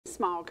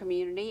small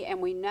community, and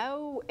we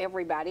know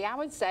everybody. I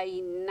would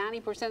say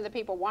 90% of the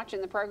people watching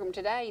the program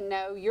today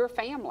know your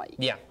family.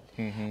 Yeah.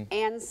 Mm-hmm.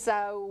 And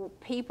so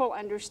people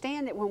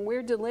understand that when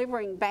we're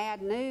delivering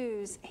bad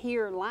news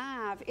here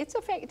live, it's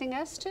affecting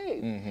us too.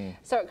 Mm-hmm.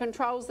 So it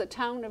controls the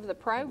tone of the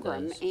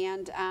program.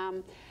 And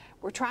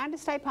we're trying to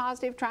stay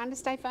positive, trying to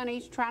stay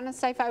funny, trying to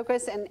stay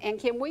focused. And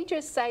can we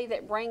just say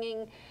that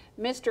bringing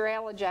Mr.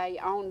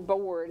 Ellijay on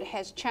board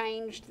has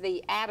changed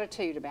the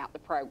attitude about the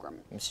program?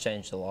 It's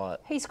changed a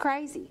lot. He's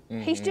crazy.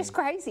 Mm-hmm. He's just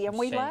crazy, and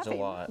we love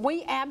him.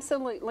 We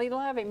absolutely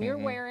love him. Mm-hmm. You're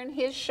wearing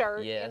his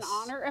shirt in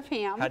honor of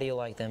him. How do you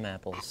like them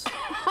apples?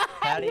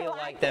 How do you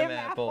like them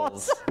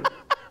apples?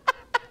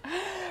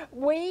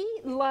 We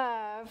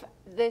love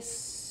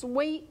this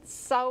sweet,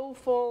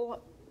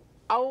 soulful,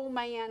 old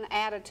man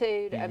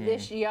attitude of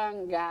this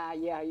young guy.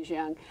 Yeah, he's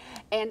young.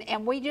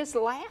 And we just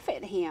laugh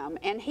at him,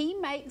 and he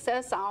makes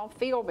us all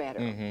feel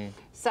better.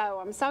 So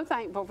I'm so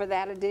thankful for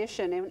that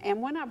addition.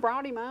 And when I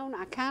brought him on,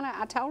 I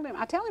tell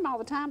him all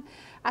the time,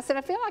 I said,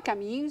 I feel like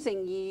I'm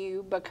using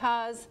you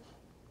because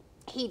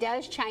he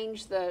does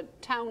change the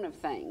tone of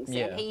things.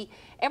 Yeah. And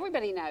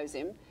everybody knows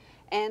him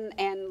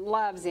and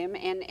loves him,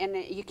 and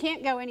you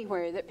can't go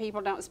anywhere that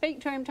people don't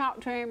speak to him,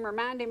 talk to him,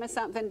 remind him of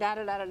something,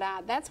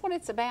 da-da-da-da-da. That's what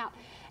it's about.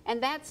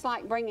 And that's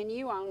like bringing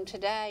you on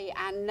today.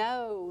 I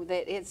know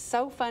that it's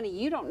so funny.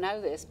 You don't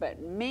know this,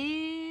 but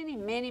many,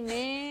 many,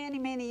 many,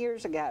 many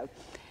years ago,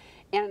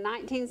 in a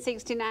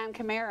 1969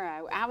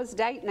 Camaro, I was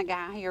dating a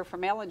guy here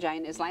from Ellijay,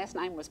 and his last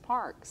name was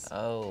Parks.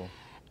 Oh.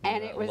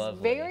 And it was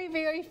very,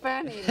 very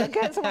funny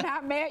because when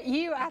I met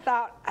you, I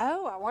thought,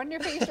 oh, I wonder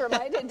if he's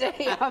related to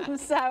him.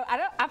 So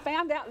I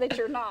found out that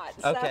you're not.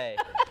 So, okay.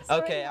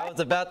 Okay, I was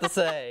about to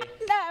say.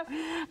 No,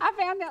 I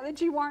found out that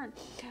you weren't.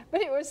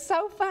 But it was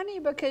so funny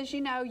because,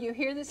 you know, you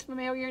hear this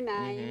familiar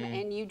name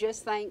and you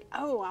just think,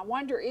 oh, I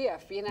wonder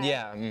if, you know.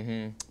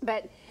 Yeah.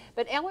 But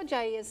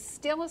Ellijay is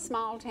still a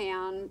small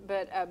town,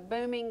 but a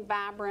booming,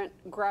 vibrant,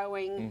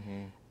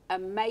 growing,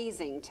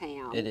 amazing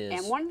town. It is.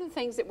 And one of the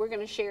things that we're going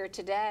to share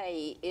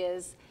today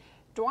is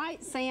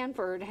Dwight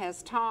Sanford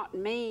has taught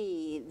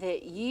me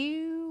that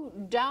you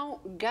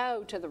don't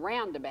go to the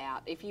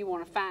roundabout if you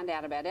want to find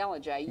out about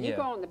Ellijay. You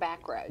go on the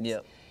back roads.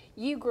 Yep.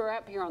 You grew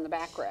up here on the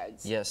back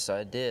roads. Yes,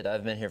 I did.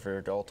 I've been here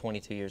for all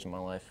 22 years of my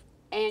life.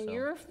 And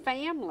your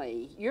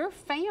family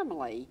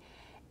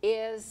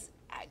is,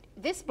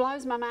 this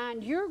blows my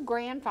mind, your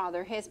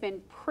grandfather has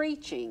been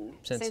preaching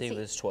since he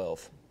was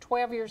 12.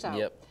 12 years old.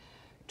 Yep.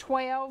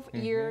 12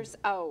 years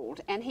old,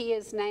 and he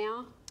is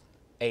now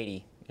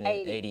 80.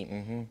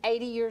 80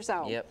 years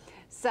old. Yep.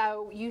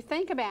 So you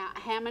think about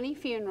how many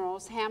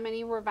funerals, how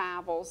many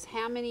revivals,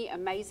 how many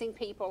amazing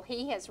people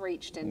he has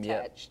reached and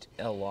touched.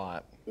 A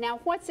lot. Now,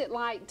 what's it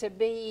like to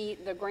be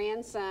the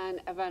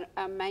grandson of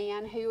a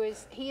man who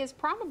he has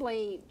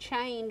probably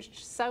changed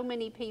so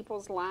many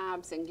people's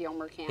lives in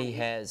Gilmer County? He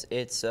has.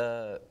 It's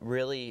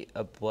really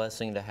a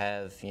blessing to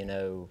have, you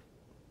know,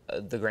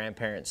 the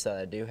grandparents that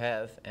I do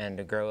have, and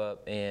to grow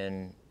up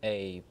in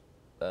a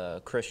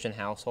Christian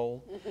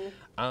household.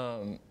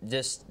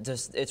 Just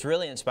it's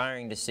really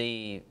inspiring to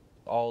see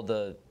all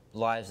the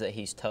lives that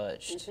he's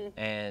touched,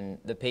 and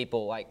the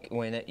people, like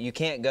when you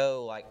can't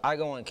go, like I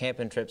go on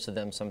camping trips with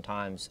them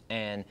sometimes,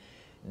 and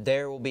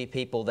there will be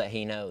people that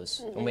he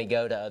knows when we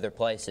go to other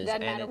places.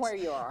 Doesn't matter where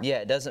you are. Yeah,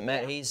 it doesn't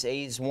matter.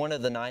 He's one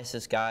of the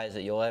nicest guys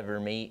that you'll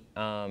ever meet,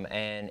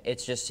 and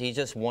he's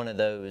just one of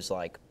those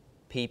like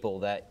people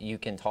that you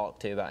can talk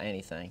to about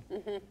anything.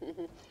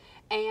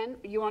 And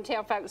you want to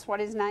tell folks what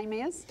his name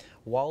is?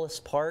 Wallace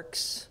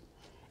Parks.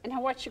 And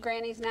what's your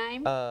granny's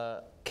name?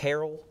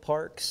 Carol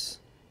Parks.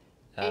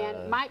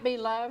 And might be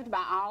loved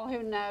by all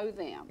who know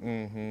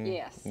them.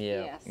 Yes,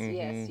 Yeah.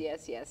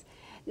 yes.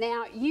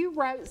 Now, you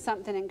wrote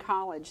something in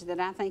college that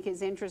I think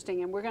is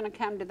interesting, and we're going to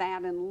come to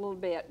that in a little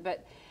bit,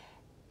 but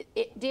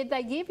did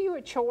they give you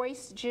a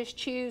choice to just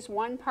choose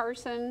one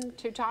person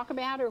to talk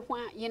about, or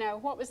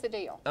what was the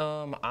deal?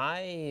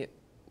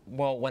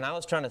 Well, when I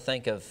was trying to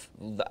think of,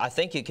 I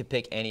think you could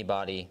pick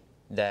anybody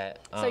that.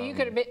 So you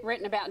could have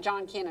written about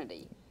John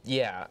Kennedy.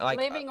 Yeah, like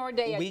living or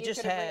dead. We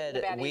just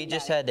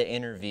had to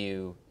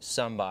interview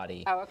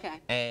somebody. Oh, okay.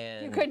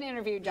 And you couldn't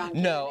interview John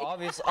Kennedy. No,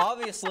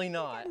 obviously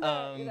not.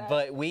 No.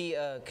 But we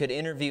could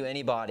interview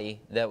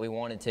anybody that we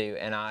wanted to,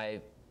 and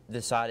I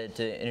decided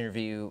to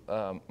interview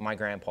my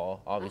grandpa,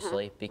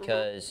 obviously,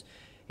 because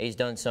he's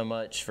done so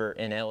much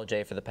in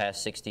Ellijay for the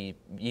past 60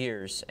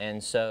 years,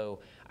 and so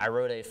I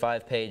wrote a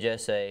 5-page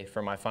essay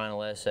for my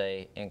final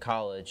essay in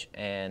college,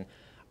 and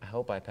I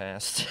hope I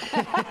passed.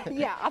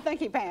 Yeah, I think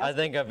he passed. I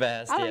think I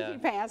passed, I think he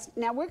passed.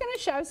 Now, we're going to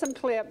show some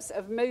clips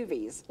of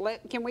movies.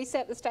 Can we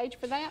set the stage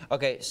for that?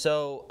 Okay,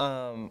 so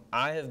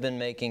I have been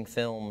making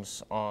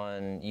films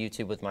on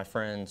YouTube with my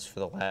friends for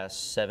the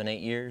last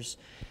 7-8 years.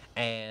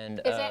 And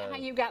is that how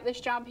you got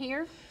this job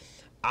here?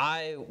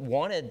 I've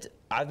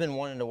been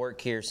wanting to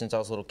work here since I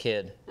was a little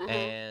kid,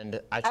 and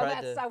I tried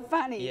that's to. so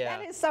funny. Yeah.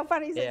 That is so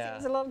funny since he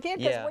was a little kid,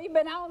 because we've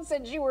been on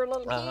since you were a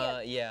little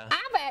kid. Yeah.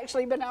 I've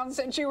actually been on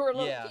since you were a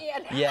little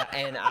kid. Yeah,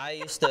 and I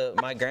used to.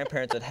 My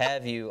grandparents would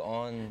have you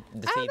on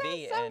the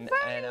TV, that's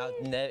so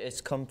and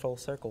it's come full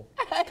circle.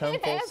 Come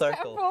It full has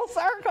circle. come full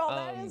circle.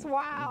 That is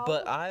wild.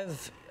 But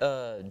I've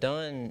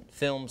done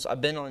films.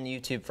 I've been on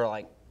YouTube for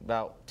like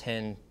about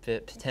 10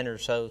 or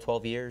so,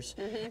 12 years,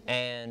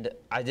 and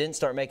I didn't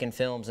start making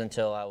films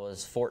until I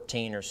was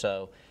 14 or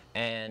so.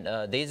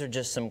 And these are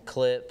just some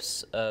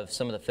clips of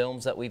some of the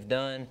films that we've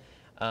done.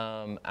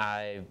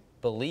 I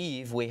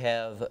believe we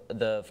have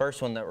the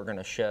first one that we're going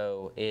to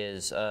show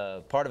is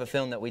part of a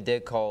film that we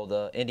did called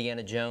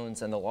Indiana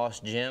Jones and the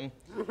Lost Gem.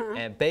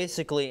 And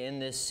basically in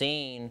this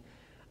scene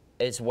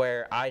is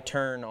where I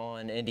turn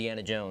on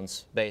Indiana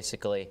Jones,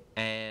 basically,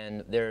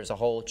 and there's a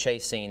whole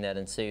chase scene that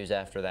ensues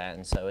after that,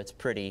 and so it's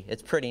pretty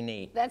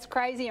neat. That's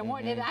crazy. And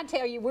what did I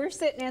tell you? We're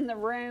sitting in the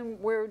room,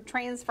 we're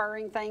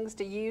transferring things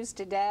to use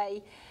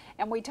today,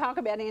 and we talk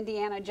about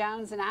Indiana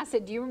Jones, and I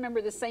said, do you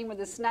remember the scene with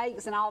the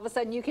snakes? And all of a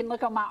sudden you can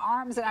look on my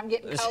arms and I'm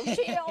getting cold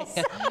chills.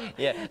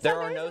 Yeah,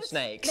 there are no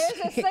snakes. There's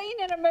a scene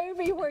in a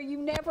movie where you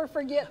never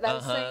forget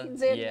those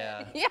scenes, isn't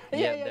yeah. it?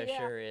 Yeah, there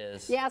sure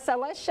is. Yeah, so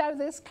let's show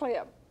this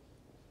clip.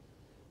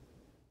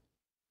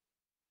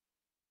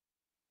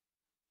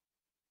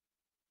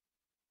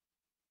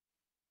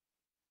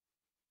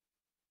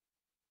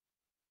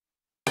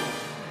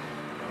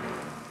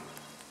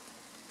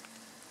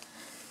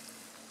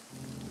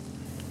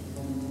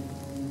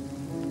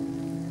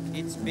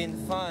 It's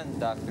been fun,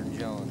 Dr.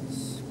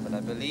 Jones, but I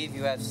believe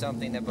you have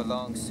something that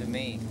belongs to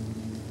me.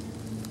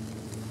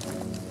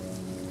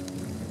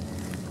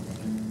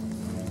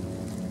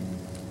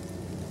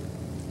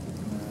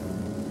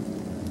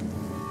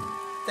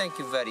 Thank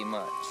you very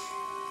much.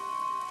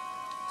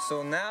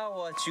 So now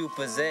what you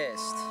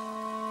possessed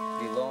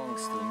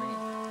belongs to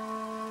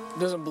me. It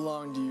doesn't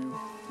belong to you.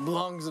 It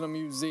belongs in a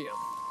museum.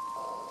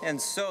 And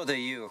so do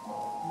you.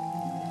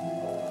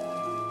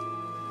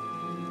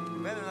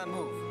 Better not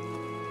move.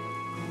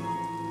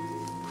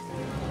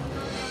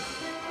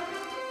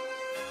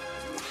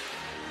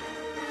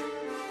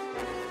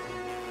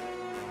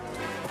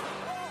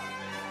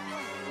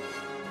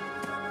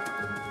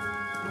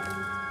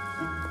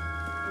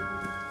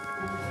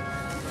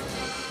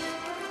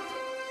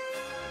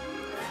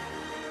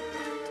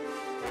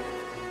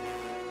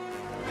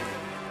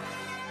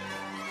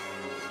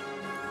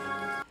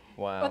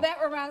 Wow. Well, that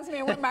reminds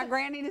me of when my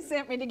granny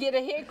sent me to get a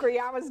hickory.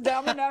 I was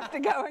dumb enough to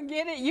go and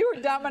get it. You were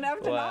dumb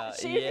enough to not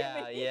shoot me.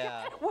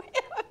 Yeah.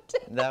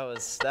 That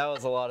was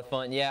a lot of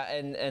fun. Yeah,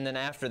 and then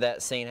after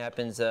that scene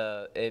happens,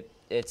 I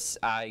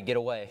get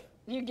away.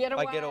 You get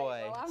away. I get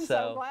away. Well, I'm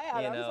so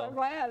glad. You I'm know, so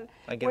glad.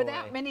 I get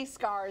Without away. many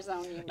scars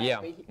on you, Yeah.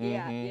 maybe.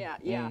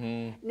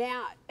 Yeah.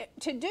 Now,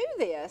 to do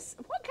this,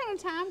 what kind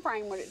of time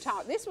frame would it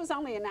take? This was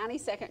only a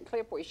 90-second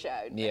clip we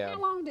showed. Yeah. How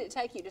long did it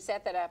take you to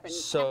set that up, and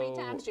how many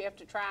times do you have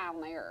to trial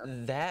and error?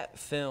 That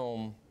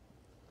film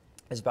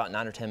is about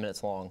 9 or 10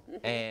 minutes long,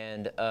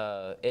 and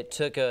it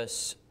took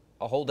us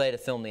a whole day to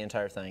film the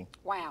entire thing.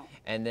 Wow.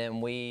 And then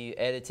we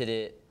edited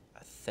it,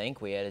 I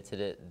think we edited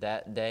it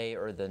that day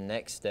or the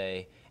next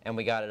day, and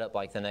we got it up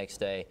like the next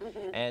day.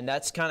 And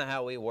that's kind of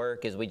how we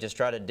work, is we just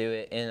try to do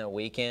it in a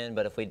weekend.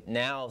 But if we,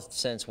 now,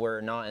 since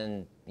we're not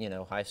in,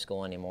 high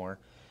school anymore,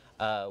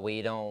 we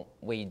have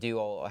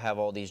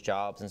all these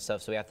jobs and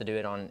stuff, so we have to do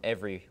it on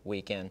every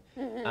weekend.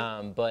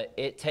 But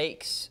it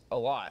takes a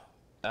lot.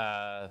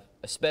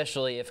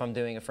 Especially if I'm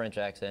doing a French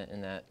accent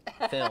in that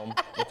film,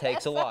 it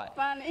takes a lot.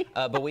 Funny.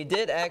 But we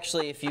did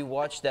actually, if you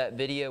watch that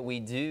video, we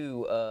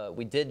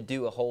did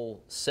do a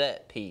whole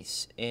set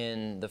piece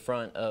in the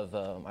front of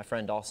my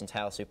friend Dawson's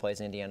house, who plays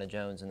Indiana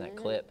Jones in that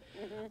clip.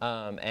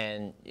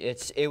 And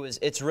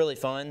it's really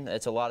fun.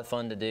 It's a lot of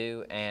fun to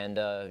do, and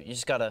you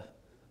just gotta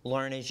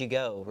learn as you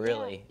go,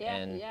 really.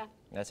 Yeah.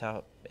 That's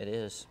how it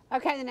is.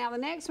 Okay, now the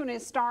next one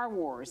is Star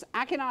Wars.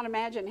 I cannot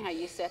imagine how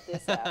you set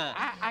this up.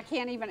 I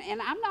can't even,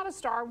 and I'm not a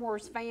Star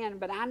Wars fan,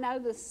 but I know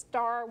the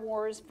Star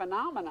Wars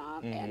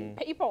phenomenon, and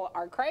people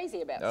are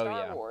crazy about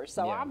Star Wars.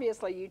 So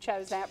obviously you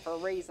chose that for a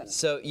reason.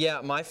 So yeah,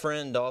 my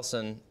friend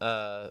Dawson,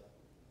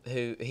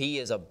 he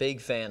is a big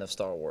fan of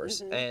Star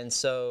Wars, and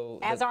so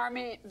as are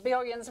many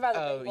billions of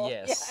other people. Oh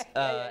yes,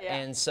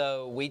 and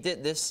so we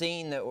did this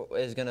scene that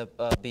is going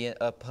to be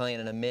playing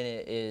in a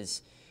minute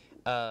is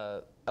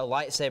a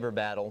lightsaber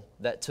battle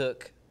that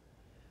took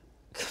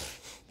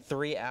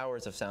 3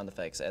 hours of sound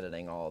effects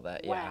editing, all of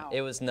that. Wow. Yeah,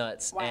 it was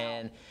nuts. Wow.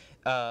 And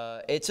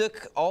it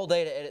took all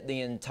day to edit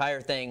the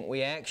entire thing.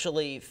 We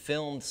actually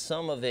filmed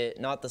some of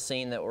it, not the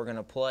scene that we're going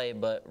to play,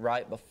 but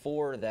right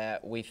before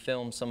that, we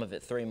filmed some of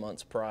it 3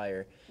 months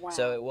prior. Wow.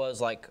 So it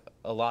was like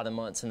a lot of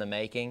months in the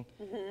making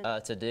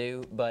to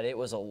do, but it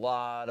was a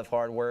lot of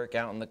hard work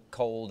out in the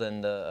cold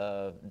and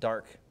the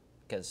dark,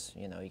 because,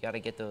 you got to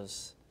get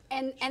those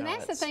And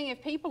that's the shots. thing,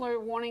 if people are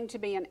wanting to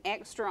be an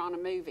extra on a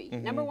movie,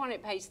 number one,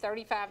 it pays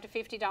 $35 to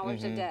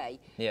 $50 a day.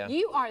 Yeah.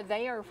 You are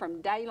there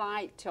from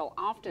daylight till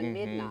often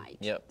midnight.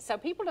 Yep. So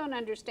people don't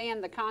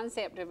understand the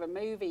concept of a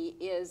movie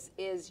is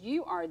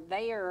you are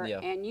there Yeah.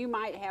 and you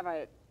might have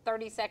a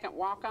 30-second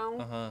walk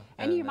on, and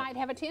And you then- might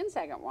have a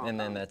 10-second walk on. And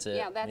then that's it.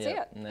 Yeah, that's Yep,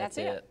 it. and That's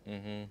it.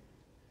 Mm-hmm.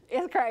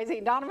 It's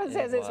crazy. Donovan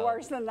says it's wild.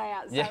 worse than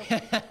that. So.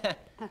 Yeah.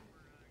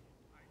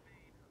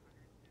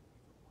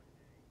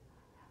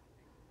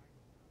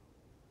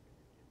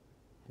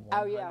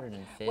 Oh yeah.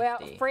 150. Well,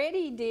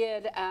 Freddie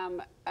did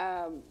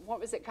what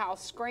was it called?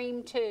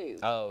 Scream 2.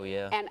 Oh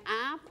yeah. And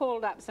I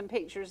pulled up some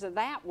pictures of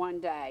that one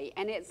day,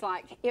 and it's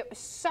like it was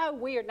so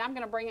weird. And I'm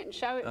going to bring it and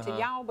show it to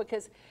y'all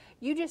because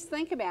you just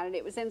think about it.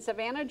 It was in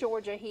Savannah,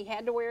 Georgia. He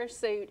had to wear a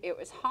suit. It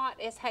was hot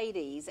as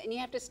Hades, and you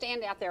have to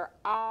stand out there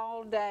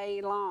all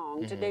day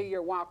long to do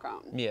your walk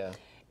on. Yeah.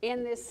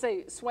 In this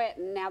suit,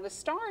 sweating. Now the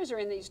stars are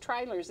in these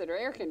trailers that are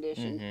air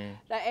conditioned.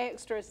 The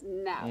extras,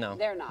 no,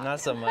 they're not. Not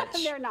so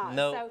much. They're not.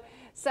 Nope.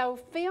 So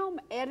film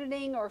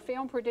editing or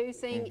film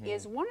producing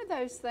is one of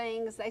those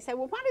things. They say,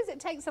 well, why does it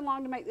take so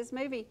long to make this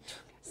movie?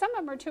 Some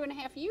of them are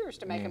 2.5 years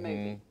to make a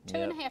movie. Two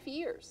and a half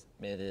years.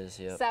 It is.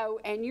 Yep. So,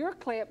 and your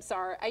clips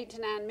are 8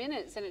 to 9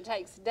 minutes, and it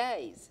takes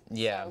days.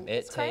 Yeah, So it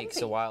it's takes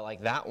crazy. a while.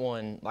 Like that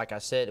one, like I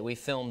said, we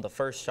filmed the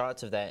first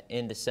shots of that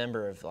in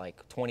December of like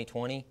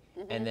 2020,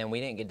 and then we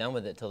didn't get done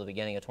with it till the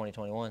beginning of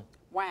 2021.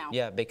 Wow.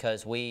 Yeah,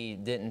 because we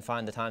didn't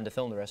find the time to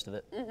film the rest of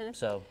it.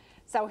 So,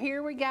 So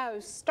here we go,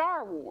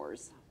 Star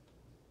Wars.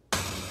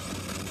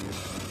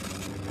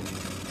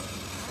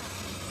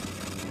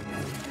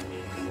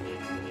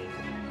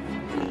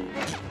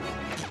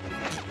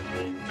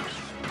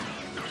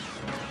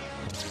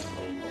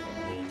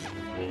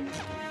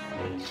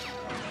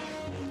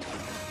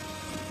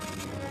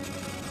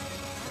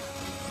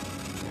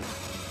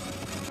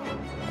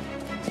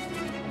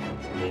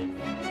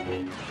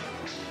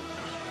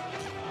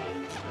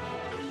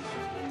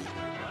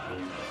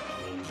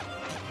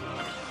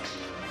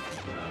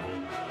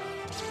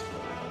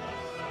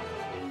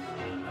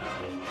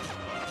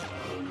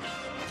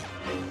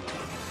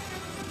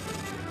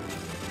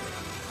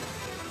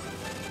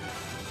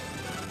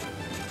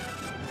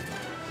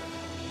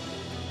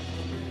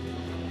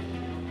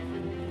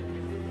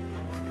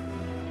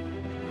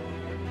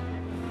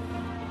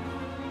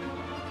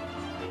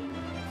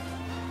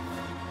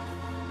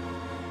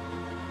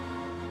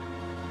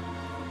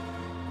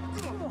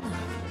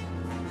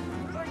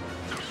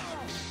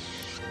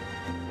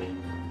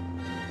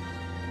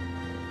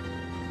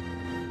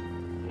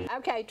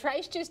 Okay,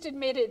 Trace just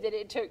admitted that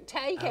it took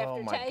take after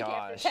Oh my take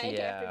after gosh, take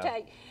yeah. after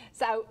take.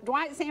 So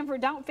Dwight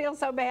Sanford, don't feel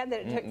so bad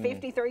that it took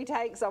 53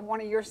 takes on one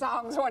of your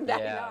songs one day.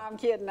 Yeah. No, I'm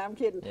kidding, I'm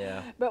kidding.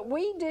 Yeah. But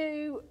we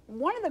do,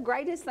 one of the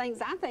greatest things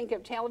I think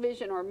of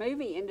television or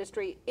movie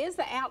industry is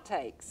the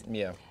outtakes.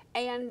 yeah.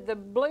 And the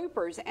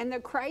bloopers and the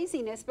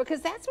craziness,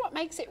 because that's what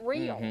makes it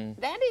real.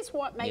 That is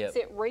what makes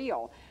Yep. it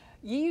real.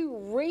 You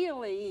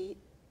really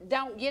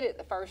don't get it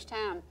the first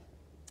time.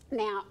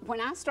 Now, when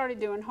I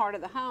started doing Heart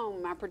of the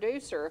Home, my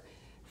producer,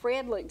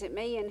 Fred, looked at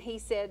me and he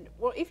said,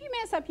 well, if you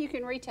mess up, you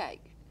can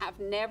retake. I've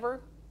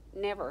never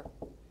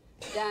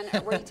done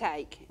a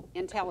retake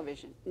in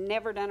television.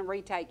 Never done a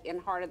retake in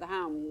Heart of the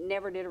Home.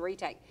 Never did a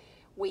retake.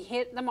 We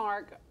hit the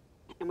mark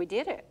and we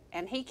did it.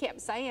 And he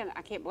kept saying,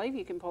 I can't believe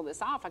you can pull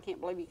this off. I can't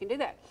believe you can do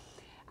that.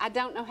 I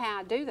don't know how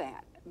I do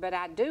that, but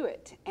I do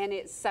it. And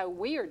it's so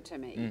weird to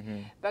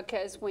me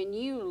because when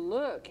you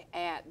look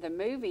at the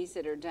movies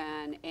that are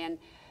done, and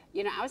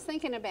you know, I was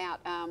thinking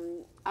about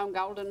on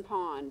Golden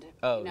Pond.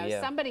 Oh, you know,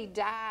 yeah. somebody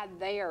died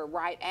there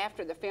right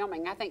after the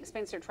filming. I think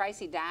Spencer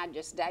Tracy died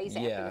just days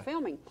after Yeah. the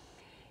filming.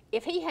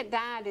 If he had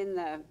died in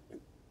the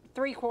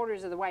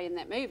 3/4 of the way in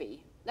that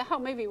movie, the whole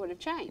movie would have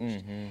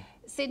changed.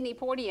 Sidney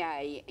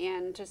Poitier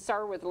in To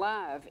Sir with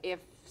Love, if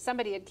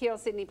somebody had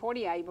killed Sidney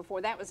Poitier before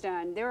that was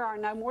done, there are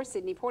no more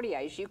Sidney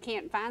Poitiers. You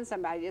can't find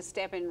somebody to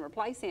step in and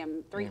replace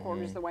him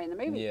 3/4 of the way in the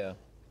movie. Yeah.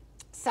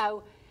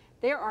 So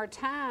there are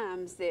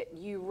times that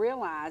you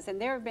realize, and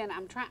there have been,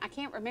 I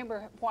can't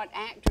remember what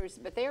actors,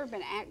 but there have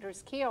been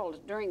actors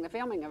killed during the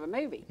filming of a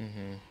movie.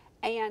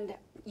 And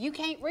you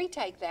can't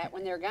retake that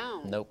when they're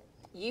gone. Nope.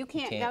 You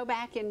can't can't. go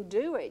back and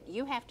do it.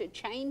 You have to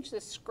change the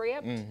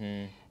script.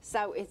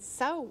 So it's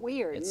so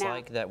weird. It's now,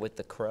 like that with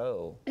The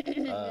Crow.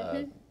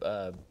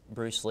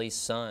 Bruce Lee's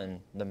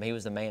son, he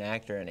was the main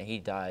actor, and he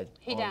died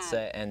He on died.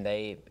 set, and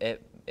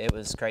it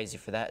was crazy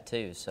for that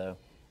too. So.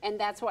 and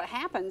that's what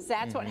happens.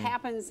 That's what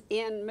happens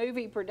in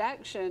movie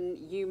production.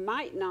 You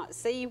might not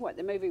see what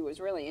the movie was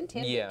really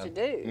intended Yeah. to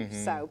do.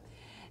 So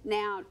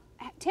now,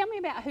 tell me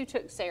about Who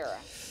Took Sarah?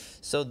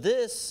 So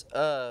this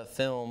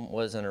film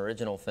was an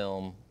original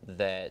film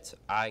that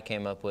I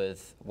came up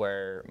with,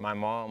 where my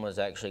mom was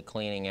actually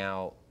cleaning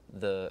out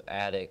the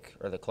attic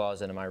or the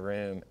closet in my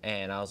room,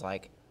 and I was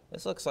like,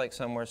 this looks like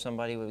somewhere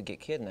somebody would get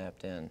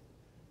kidnapped in.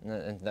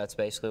 And that's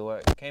basically where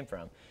it came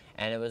from.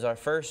 And it was our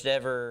first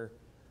ever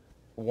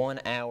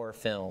 1 hour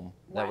film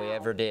that we Wow.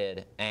 ever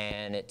did,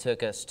 and it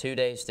took us 2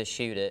 days to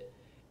shoot it.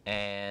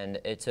 and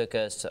it took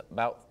us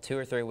about 2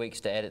 or 3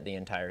 weeks to edit the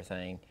entire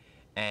thing,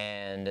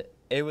 and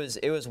it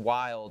was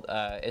wild.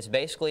 It's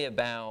basically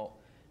about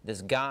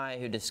this guy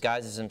who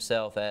disguises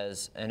himself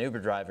as an Uber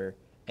driver,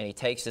 and he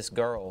takes this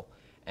girl,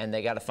 and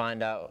they got to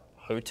find out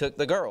who took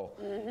the girl.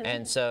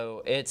 And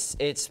so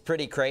it's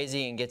pretty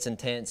crazy and gets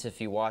intense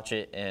if you watch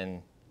it,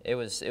 and it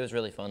was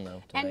really fun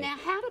though. And now,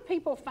 how do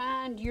people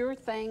find your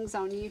things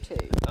on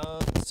YouTube?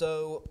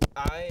 So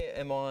I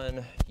am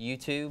on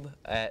YouTube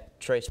at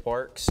Trey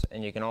Sparks,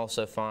 and you can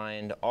also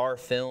find our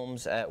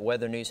films at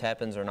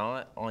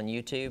WeatherNewsHappensOrNot on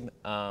YouTube,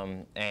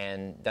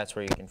 and that's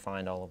where you can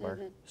find all of our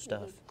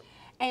stuff.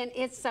 And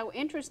it's so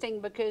interesting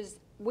because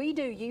we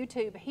do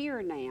YouTube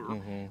here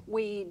now.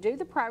 We do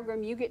the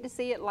program, you get to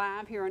see it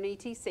live here on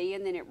ETC,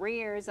 and then it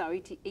re-airs on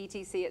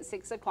ETC at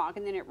 6 o'clock,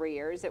 and then it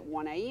re-airs at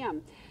 1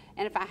 a.m.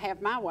 And if I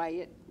have my way,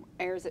 it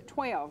airs at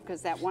 12,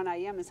 because that 1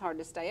 a.m. is hard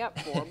to stay up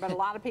for, but a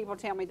lot of people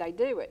tell me they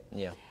do it.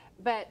 Yeah.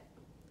 But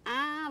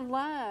I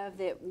love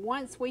that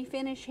once we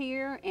finish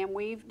here and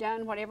we've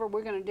done whatever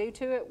we're going to do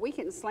to it, we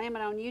can slam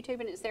it on YouTube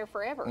and it's there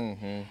forever.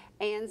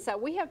 And so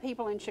we have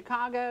people in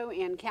Chicago,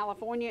 in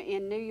California,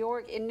 in New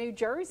York, in New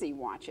Jersey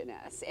watching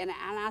us. And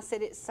I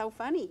said it's so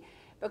funny,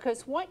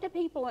 because what do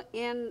people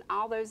in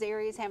all those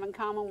areas have in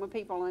common with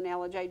people in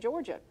Ellijay,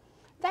 Georgia?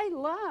 They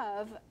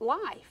love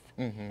life,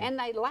 and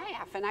they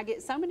laugh. And I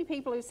get so many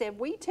people who said,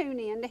 we tune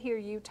in to hear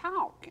you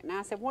talk. And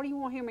I said, what do you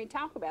want to hear me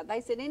talk about?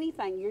 They said,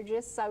 anything, you're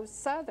just so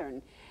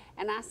Southern.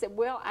 And I said,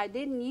 well, I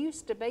didn't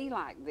used to be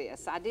like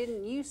this. I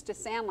didn't used to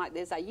sound like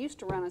this. I used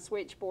to run a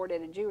switchboard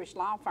at a Jewish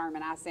law firm,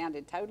 and I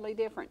sounded totally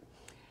different.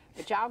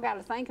 But y'all got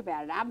to think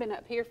about it. I've been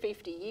up here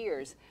 50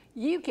 years.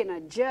 You can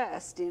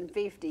adjust in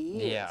 50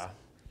 years. Yeah.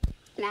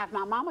 Now, if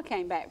my mama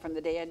came back from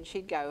the dead,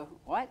 she'd go,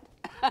 what?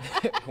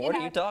 What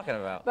are you talking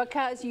about?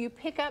 Because you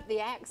pick up the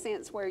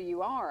accents where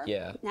you are.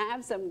 Yeah. Now, I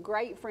have some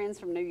great friends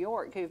from New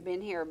York who've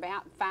been here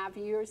about 5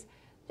 years.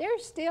 They're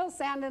still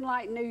sounding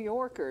like New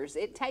Yorkers.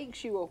 It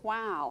takes you a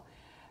while.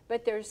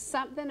 But there's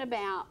something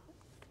about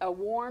a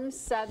warm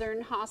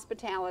Southern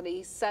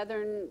hospitality,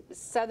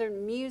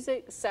 Southern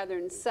music,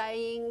 Southern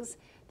sayings.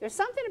 There's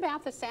something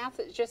about the South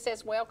that just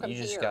says welcome here.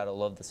 You just gotta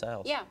love the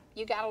South. Yeah,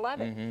 you gotta love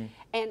it.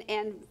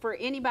 And for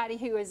anybody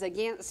who is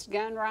against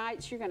gun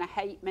rights, you're gonna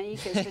hate me,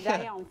 because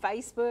today on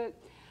Facebook,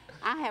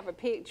 I have a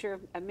picture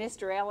of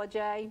Mr.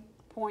 Ellijay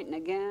pointing a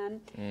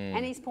gun,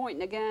 and he's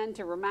pointing a gun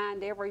to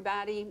remind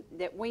everybody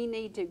that we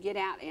need to get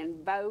out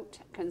and vote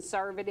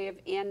conservative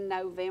in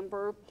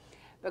November,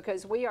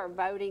 because we are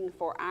voting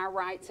for our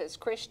rights as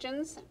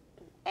Christians,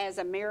 as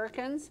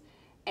Americans,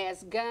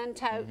 as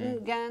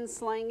gun-toting,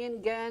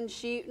 gun-slinging,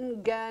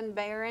 gun-shooting,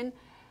 gun-bearing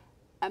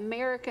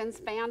Americans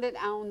founded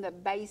on the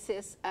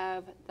basis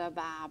of the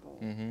Bible,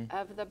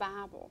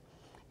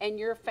 And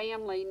your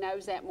family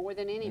knows that more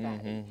than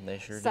anybody. They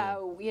sure do.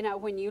 So, you know,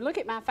 when you look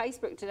at my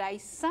Facebook today,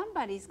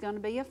 somebody's going to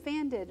be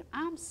offended.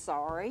 I'm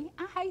sorry.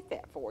 I hate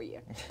that for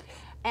you.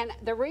 And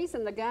the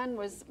reason the gun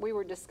was, we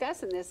were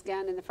discussing this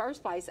gun in the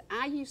first place,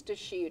 I used to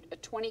shoot a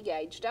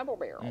 20-gauge double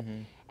barrel.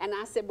 And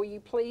I said, will you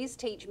please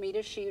teach me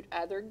to shoot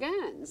other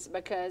guns?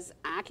 Because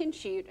I can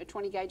shoot a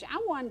 20-gauge.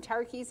 I won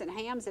turkeys and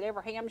hams at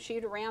every ham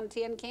shoot around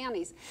 10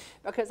 counties,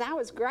 because I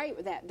was great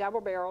with that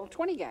double barrel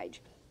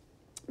 20-gauge.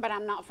 But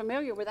I'm not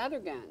familiar with other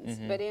guns.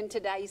 But in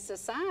today's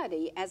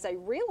society, as a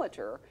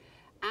realtor,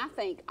 I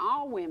think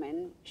all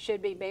women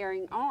should be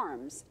bearing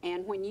arms.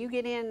 And when you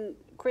get in,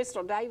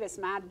 Crystal Davis,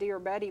 my dear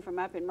buddy from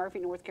up in Murphy,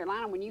 North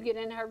Carolina, when you get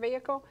in her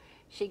vehicle,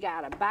 she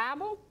got a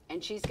Bible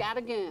and she's got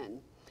a gun.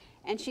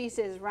 And she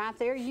says right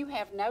there, you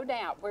have no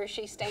doubt where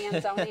she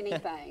stands on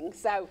anything.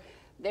 So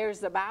there's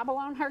the Bible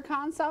on her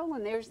console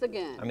and there's the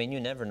gun. I mean, you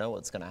never know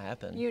what's going to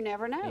happen. You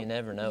never know. You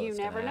never know what's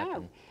going to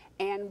happen.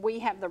 And we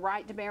have the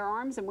right to bear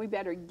arms, and we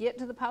better get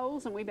to the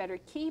polls, and we better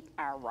keep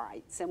our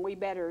rights, and we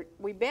better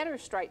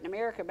straighten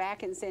America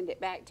back and send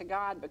it back to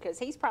God, because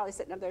he's probably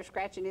sitting up there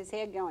scratching his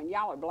head going,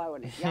 y'all are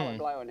blowing it, y'all are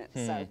blowing it.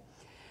 So,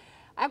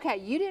 okay,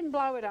 you didn't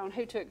blow it on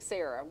Who Took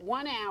Sarah.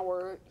 1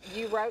 hour,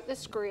 you wrote the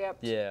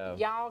script. Yeah.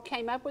 Y'all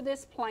came up with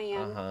this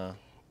plan.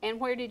 And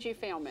where did you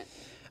film it?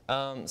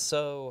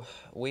 So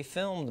we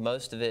filmed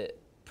most of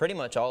it, pretty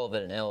much all of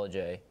it in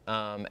Ellijay.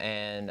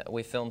 And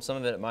we filmed some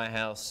of it at my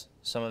house,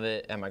 some of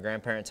it at my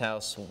grandparents'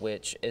 house,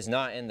 which is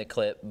not in the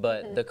clip,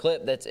 but the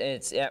clip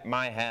it's at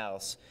my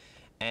house.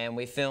 And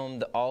we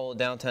filmed all of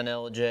downtown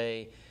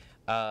Ellijay,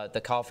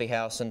 the coffee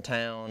house in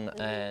town,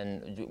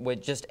 and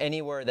with just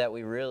anywhere that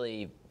we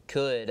really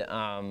could.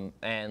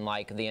 And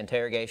like the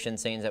interrogation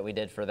scenes that we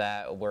did for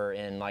that were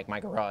in like my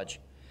garage.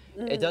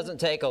 It doesn't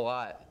take a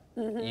lot.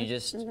 You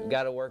just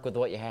got to work with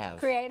what you have.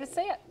 Create a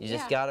set. You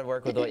just got to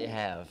work with what you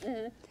have.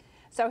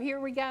 So here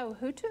we go.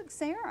 Who took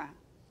Sarah?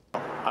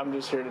 I'm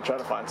just here to try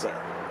to find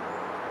Sarah.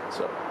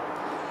 So,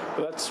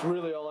 but that's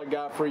really all I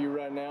got for you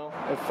right now.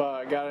 If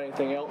I got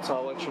anything else,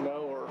 I'll let you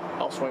know, or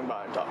I'll swing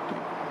by and talk to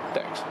you.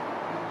 Thanks.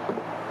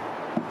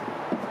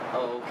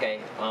 Oh,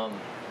 okay.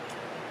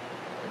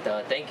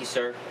 Thank you,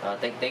 sir.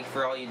 Thank you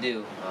for all you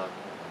do.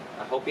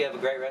 I hope you have a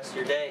great rest of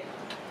your day.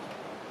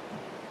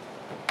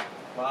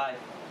 Bye.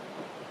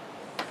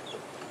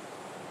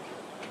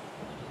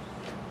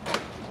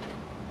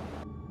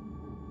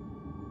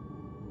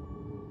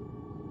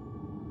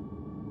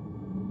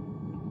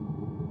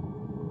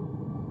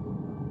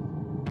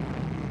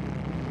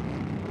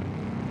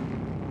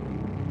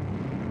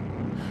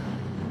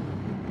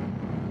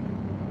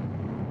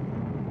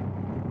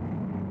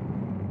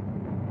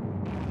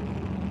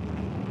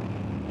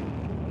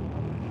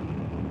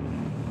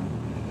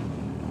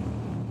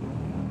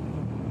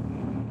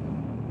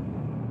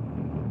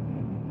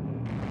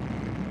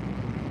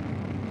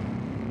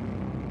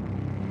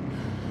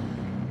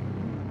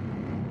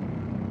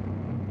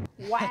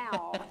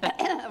 Wow.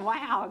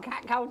 Wow,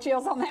 got cold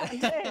chills on that one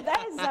too.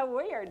 That is so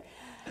weird.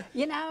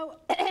 You know,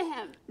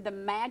 the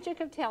magic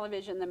of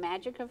television, the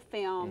magic of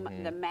film,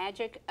 the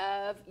magic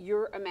of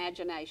your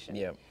imagination.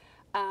 Yep.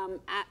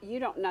 You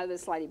don't know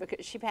this lady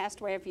because she passed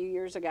away a few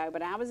years ago,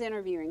 but I was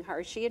interviewing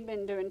her. She had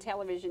been doing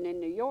television in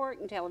New York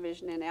and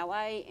television in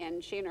LA,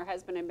 and she and her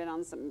husband had been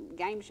on some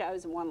game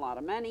shows and won a lot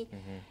of money.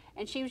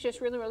 And she was just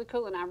really, really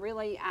cool, and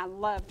I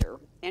loved her.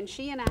 And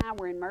she and I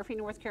were in Murphy,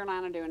 North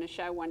Carolina doing a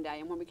show one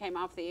day, and when we came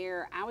off the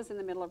air, I was in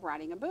the middle of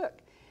writing a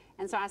book.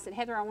 And so I said,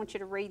 Heather, I want you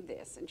to read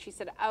this. And she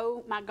said,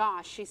 oh my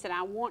gosh, she said,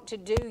 I want to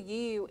do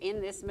you in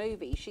this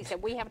movie. She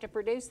said, we have to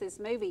produce this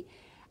movie.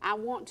 I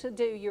want to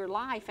do your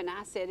life. And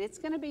I said, it's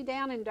going to be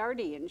down and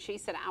dirty. And she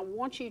said, I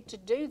want you to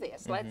do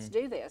this. Let's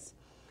do this.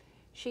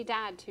 She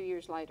died 2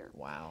 years later.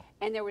 Wow.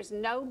 And there was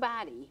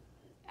nobody,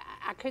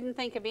 I couldn't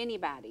think of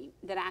anybody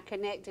that I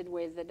connected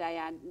with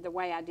the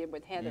way I did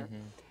with Heather.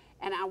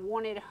 And I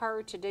wanted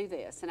her to do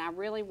this, and I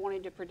really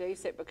wanted to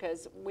produce it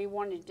because we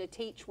wanted to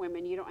teach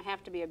women you don't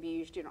have to be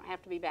abused, you don't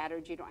have to be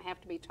battered, you don't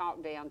have to be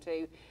talked down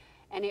to.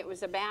 And it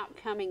was about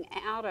coming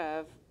out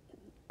of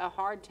a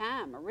hard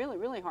time, a really,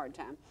 really hard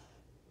time.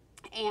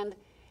 And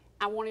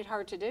I wanted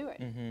her to do it.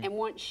 And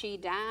once she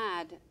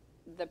died,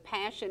 the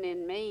passion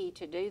in me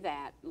to do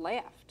that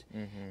left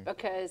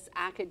because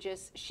I could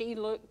just, she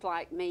looked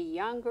like me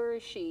younger,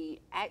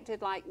 she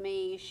acted like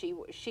me,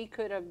 she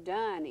could have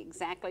done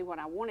exactly what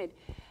I wanted.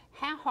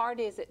 How hard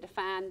is it to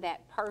find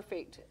that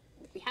perfect?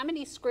 How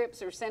many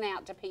scripts are sent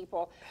out to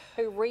people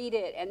who read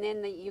it and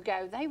then you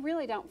go, they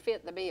really don't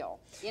fit the bill,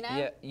 you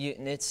know? Yeah,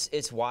 and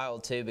it's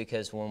wild too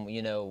because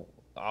when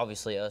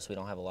obviously us we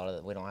don't have a lot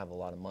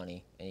of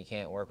money and you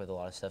can't work with a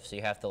lot of stuff, so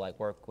you have to like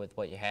work with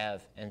what you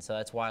have, and so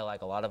that's why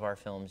like a lot of our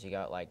films you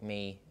got like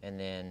me and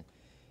then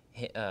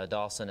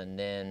Dawson and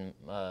then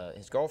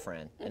his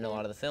girlfriend in a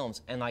lot of the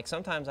films, and like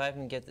sometimes I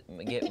even get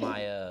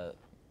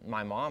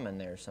my mom in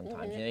there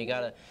sometimes. You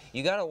know,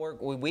 you gotta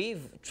work.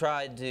 We've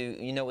tried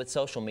to, with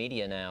social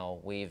media now,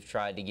 we've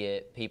tried to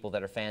get people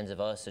that are fans of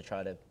us to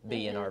try to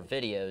be in our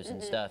videos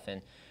and stuff,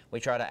 and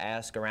we try to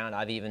ask around.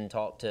 I've even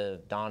talked to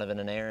Donavan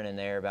and Aaron in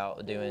there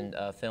about doing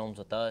films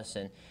with us,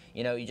 and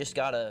you just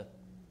gotta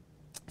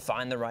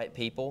find the right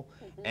people,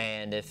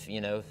 and if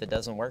it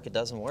doesn't work, it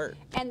doesn't work.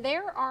 And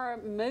there are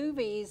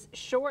movies,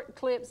 short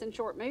clips and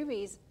short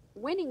movies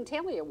winning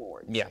Telly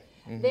Awards. Yeah.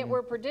 That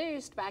were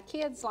produced by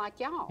kids like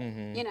y'all,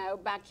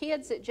 by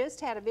kids that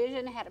just had a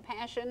vision, had a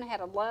passion,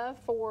 had a love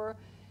for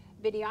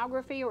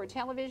videography or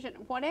television,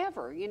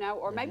 whatever,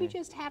 or maybe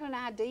just had an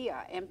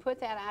idea and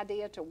put that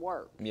idea to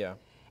work. Yeah.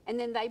 And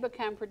then they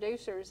become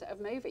producers of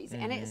movies.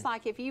 And it's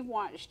like if you've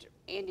watched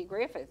Andy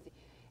Griffith,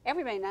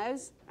 everybody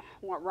knows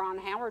what Ron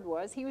Howard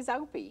was. He was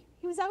Opie.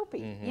 He was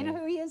Opie. You know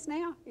who he is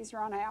now? He's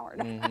Ron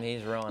Howard.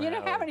 He's Ron Howard. You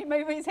know how many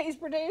movies he's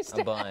produced?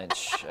 A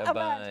bunch. A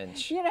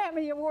bunch. You know how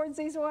many awards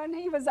he's won?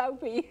 He was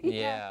Opie.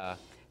 Yeah.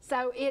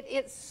 So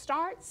it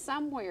starts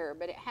somewhere,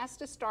 but it has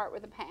to start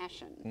with a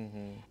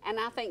passion. And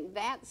I think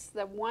that's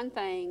the one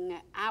thing,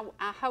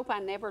 I hope I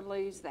never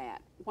lose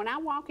that. When I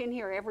walk in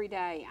here every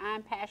day,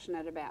 I'm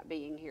passionate about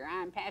being here.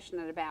 I'm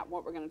passionate about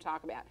what we're going to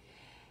talk about.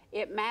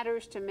 It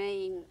matters to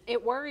me.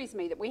 It worries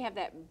me that we have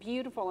that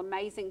beautiful,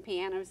 amazing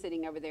piano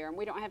sitting over there, and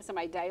we don't have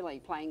somebody daily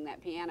playing that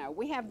piano.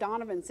 We have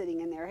Donavan sitting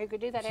in there who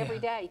could do that every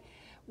day.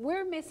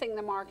 We're missing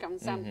the mark on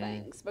some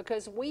things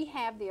because we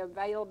have the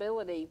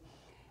availability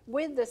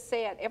with the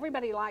set.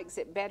 Everybody likes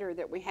it better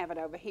that we have it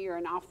over here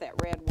and off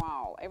that red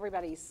wall.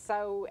 Everybody's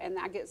so, and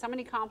I get so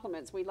many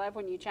compliments. We love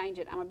when you change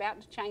it. I'm about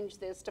to change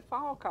this to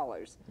fall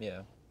colors.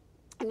 Yeah.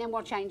 And then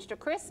we'll change to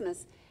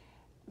Christmas.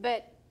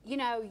 But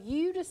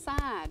you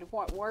decide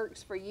what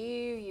works for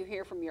you. You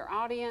hear from your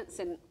audience,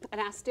 and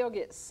I still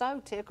get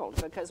so tickled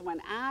because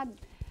when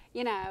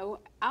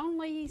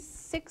only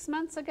 6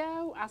 months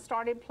ago, I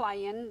started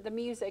playing the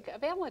music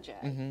of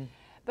Ellijay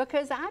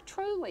because I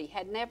truly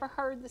had never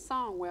heard the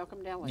song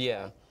Welcome to Ellijay.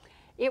 Yeah.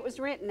 It was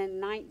written in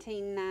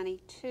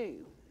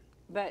 1992,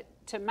 but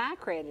to my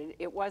credit,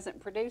 it wasn't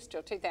produced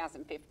till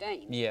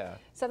 2015. Yeah.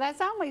 So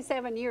that's only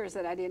 7 years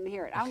that I didn't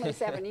hear it, only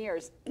 7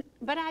 years.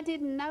 But I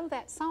didn't know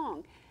that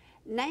song.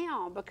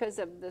 Now, because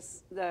of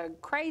the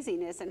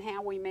craziness and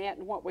how we met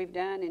and what we've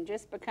done and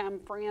just become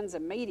friends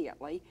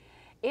immediately,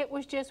 it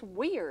was just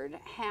weird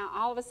how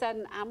all of a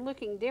sudden I'm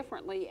looking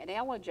differently at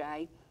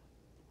Ellijay,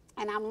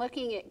 and I'm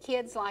looking at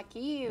kids like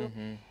you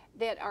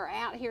that are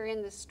out here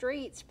in the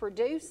streets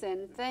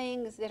producing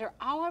things that are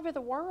all over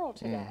the world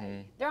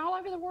today. They're all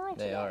over the world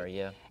today. They are,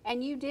 yeah.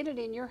 And you did it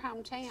in your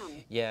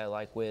hometown. Yeah,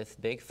 like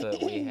with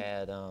Bigfoot, we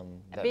had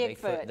that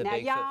Bigfoot. the Now,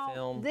 Bigfoot y'all,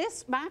 film.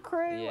 my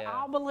crew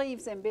all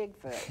believes in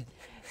Bigfoot.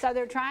 So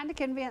they're trying to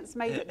convince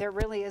me that there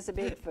really is a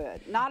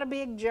Bigfoot. Not a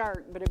big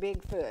jerk, but a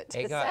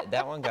Bigfoot.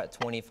 That one got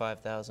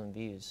 25,000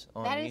 views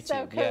on YouTube. That is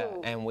so cool.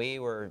 Yeah, and we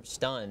were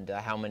stunned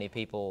at how many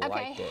people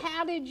liked it.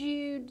 How did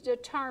you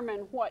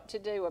determine what to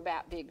do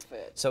about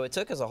Bigfoot? So it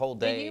took us a whole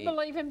day. Do you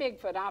believe in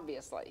Bigfoot,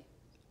 obviously?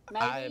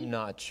 Maybe? I'm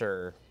not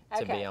sure.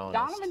 to be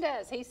honest. Donavan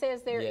does. He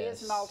says there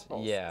is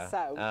multiples. Yeah.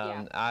 So,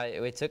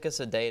 it took us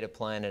a day to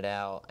plan it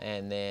out,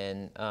 and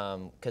then,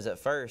 because at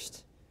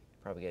first,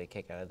 probably get a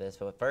kick out of this,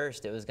 but at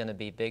first it was going to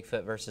be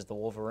Bigfoot versus the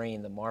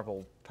Wolverine, the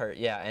Marvel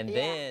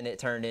then it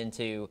turned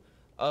into,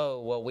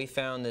 oh, well, we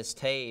found this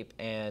tape,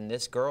 and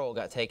this girl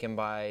got taken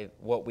by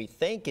what we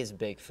think is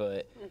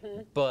Bigfoot,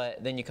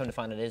 but then you come to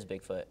find it is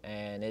Bigfoot,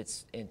 and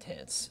it's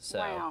intense.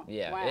 So,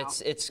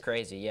 it's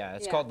crazy. Yeah,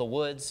 it's called The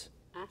Woods,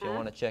 if you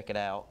want to check it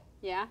out.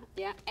 Yeah.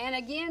 And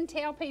again,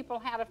 tell people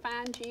how to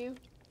find you.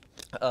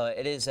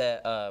 It is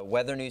at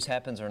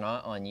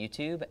WeatherNewsHappensOrNot on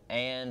YouTube,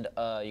 and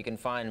you can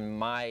find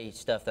my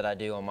stuff that I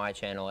do on my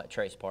channel at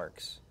Trace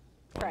Parks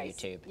on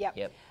YouTube.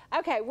 Yep.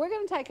 Okay, we're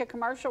going to take a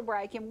commercial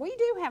break, and we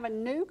do have a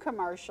new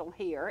commercial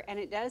here, and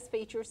it does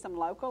feature some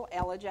local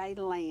Ellijay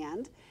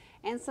land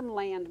and some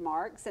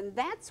landmarks, and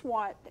that's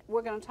what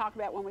we're going to talk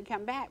about when we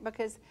come back,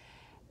 because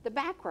the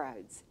back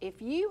roads.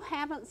 If you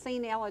haven't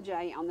seen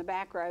Ellijay on the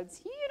back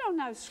roads, you don't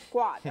know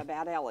squat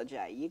about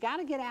Ellijay. You got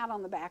to get out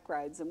on the back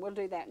roads, and we'll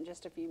do that in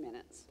just a few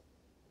minutes.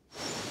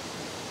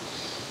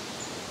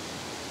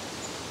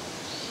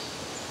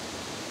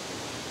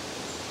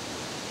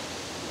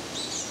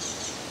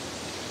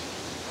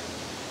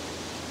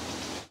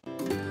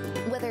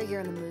 Whether you're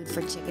in the mood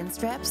for chicken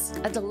strips,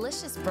 a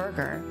delicious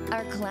burger,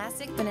 our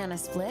classic banana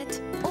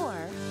split, or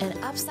an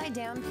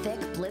upside-down thick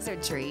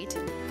blizzard treat,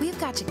 we've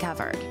got you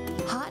covered.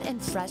 Hot and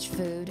fresh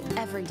food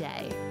every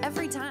day,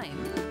 every time.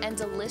 And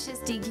delicious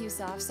DQ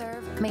soft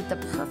serve make the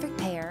perfect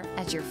pair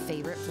at your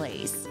favorite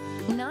place.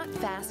 Not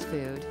fast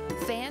food,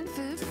 fan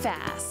food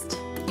fast.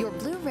 Your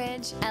Blue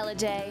Ridge,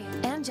 Ellijay,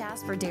 and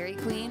Jasper Dairy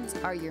Queens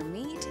are your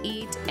meet,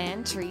 eat,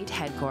 and treat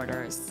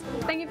headquarters.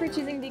 Thank you for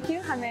choosing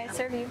DQ. How may I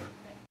serve you?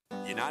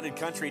 United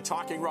Country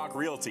Talking Rock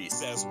Realty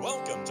says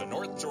welcome to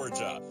North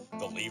Georgia.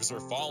 The leaves are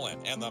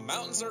falling and the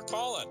mountains are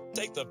calling.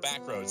 Take the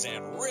back roads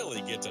and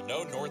really get to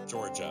know North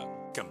Georgia.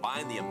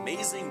 Combine the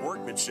amazing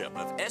workmanship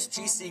of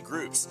SGC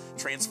Groups,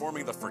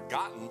 transforming the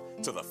forgotten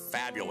to the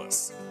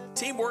fabulous.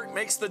 Teamwork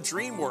makes the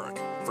dream work.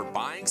 For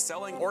buying,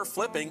 selling, or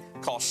flipping,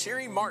 call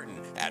Sherry Martin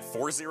at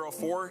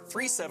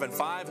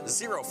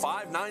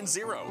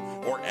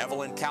 404-375-0590 or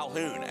Evelyn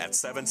Calhoun at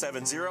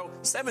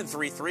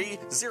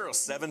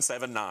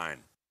 770-733-0779.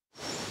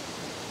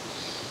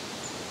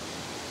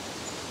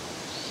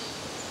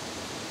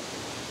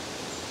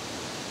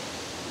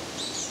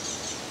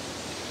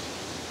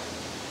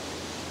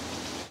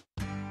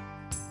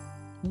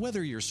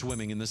 Whether you're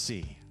swimming in the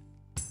sea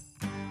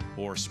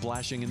or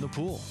splashing in the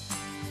pool,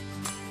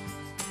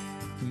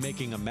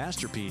 making a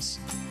masterpiece,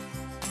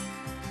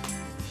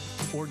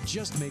 or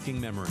just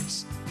making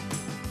memories,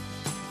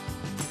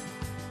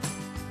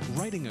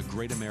 writing a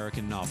great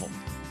American novel,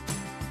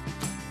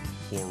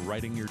 or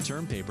writing your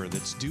term paper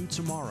that's due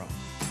tomorrow.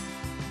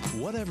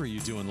 Whatever you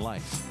do in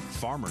life,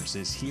 Farmers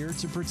is here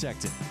to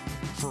protect it.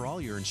 For all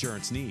your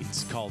insurance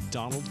needs, call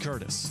Donald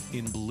Curtis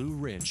in Blue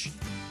Ridge.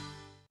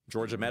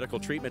 Georgia Medical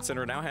Treatment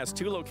Center now has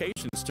 2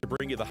 locations to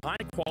bring you the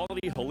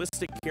high-quality,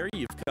 holistic care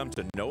you've come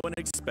to know and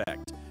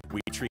expect.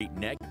 We treat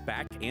neck,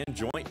 back, and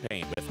joint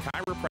pain with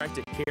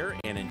chiropractic care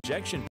and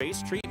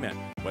injection-based treatment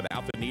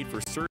without the need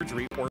for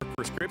surgery or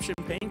prescription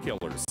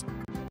painkillers.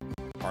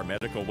 Our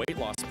medical weight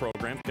loss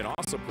program can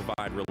also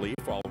provide relief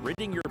while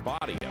ridding your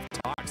body of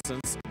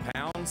toxins,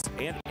 pounds,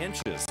 and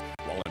inches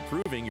while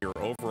improving your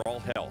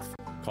overall health.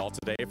 Call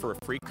today for a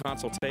free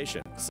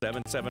consultation,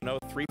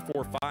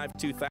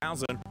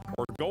 770-345-2000,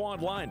 or go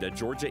online to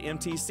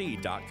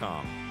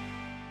georgiamtc.com.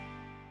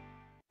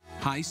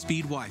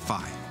 High-speed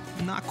Wi-Fi.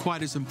 Not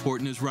quite as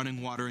important as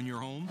running water in your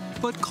home,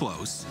 but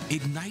close.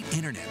 Ignite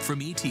Internet from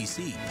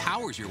ETC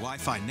powers your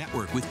Wi-Fi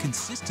network with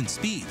consistent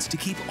speeds to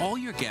keep all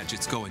your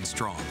gadgets going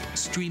strong.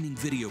 Streaming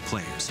video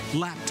players,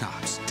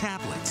 laptops,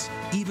 tablets,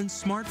 even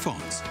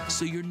smartphones,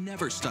 so you're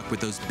never stuck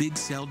with those big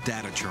cell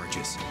data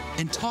charges.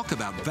 And talk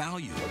about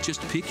value.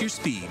 Just pick your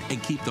speed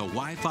and keep the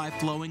Wi-Fi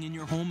flowing in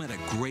your home at a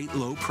great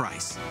low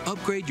price.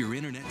 Upgrade your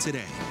internet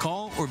today.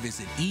 Call or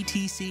visit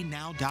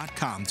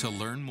etcnow.com to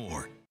learn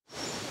more.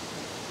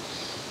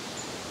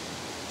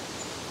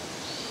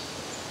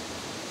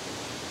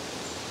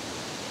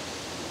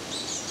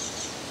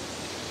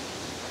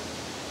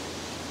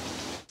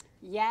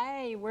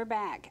 Yay, we're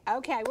back.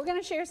 Okay, we're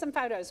going to share some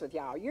photos with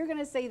y'all. You're going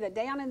to see the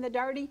down and the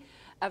dirty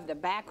of the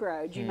back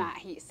road. You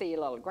might see a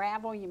little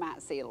gravel, you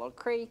might see a little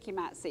creek, you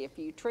might see a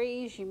few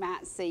trees, you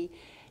might see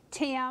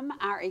Tim,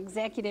 our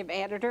executive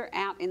editor,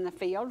 out in the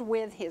field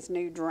with his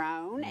new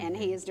drone, and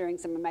he is doing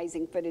some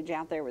amazing footage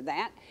out there with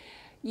that.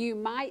 You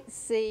might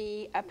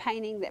see a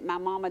painting that my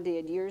mama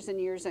did years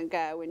and years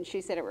ago, and she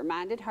said it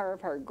reminded her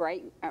of her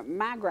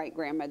my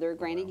great-grandmother,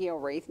 Granny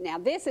Gilreath. Now,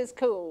 this is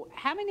cool.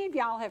 How many of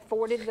y'all have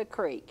forded the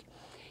creek?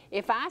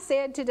 If I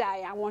said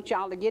today, I want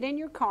y'all to get in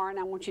your car and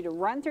I want you to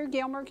run through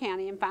Gilmer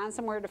County and find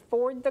somewhere to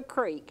ford the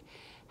creek,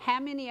 how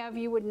many of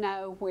you would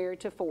know where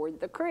to ford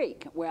the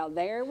creek? Well,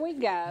 there we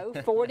go,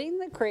 fording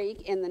the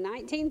creek in the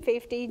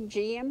 1950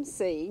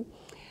 GMC,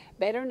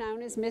 better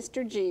known as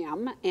Mr.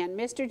 Jim, and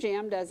Mr.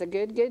 Jim does a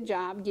good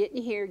job getting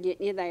you here,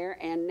 getting you there,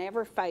 and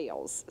never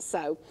fails.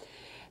 So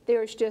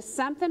There's just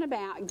something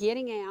about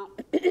getting out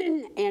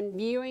and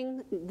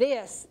viewing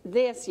this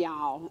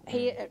y'all.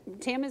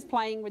 Tim is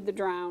playing with the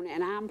drone,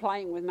 and I'm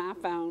playing with my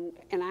phone,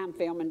 and I'm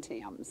filming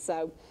Tim.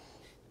 So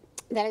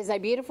that is a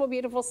beautiful,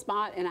 beautiful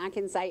spot, and I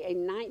can say a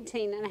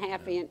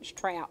 19.5-inch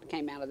trout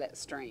came out of that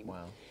stream.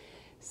 Wow.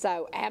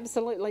 So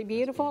absolutely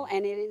beautiful,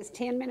 and it is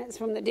 10 minutes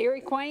from the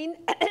Dairy Queen,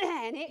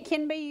 and it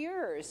can be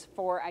yours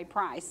for a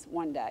price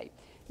one day.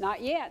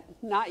 Not yet,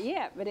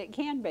 but it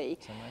can be.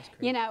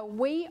 You know,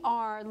 we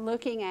are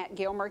looking at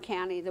Gilmer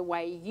County the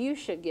way you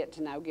should get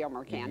to know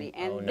Gilmer County,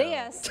 and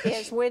this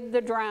is with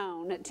the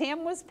drone.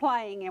 Tim was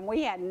playing, and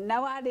we had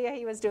no idea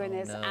he was doing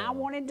this. I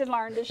wanted to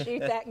learn to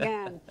shoot that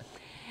gun.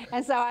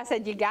 And so I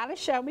said, you got to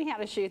show me how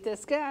to shoot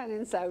this gun.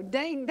 And so,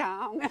 ding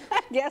dong,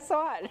 guess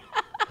what?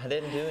 I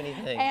didn't do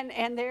anything.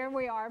 And there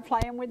we are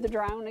playing with the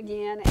drone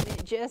again. And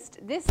it just,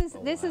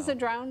 this is a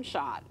drone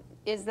shot.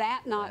 Is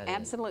that not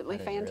absolutely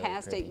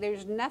fantastic? Really,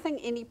 there's nothing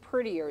any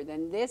prettier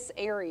than this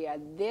area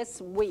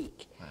this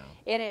week. Wow.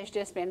 It has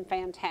just been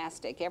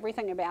fantastic.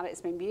 Everything about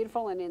it's been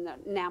beautiful. And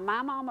now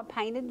my mama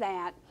painted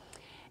that.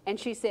 And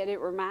she said it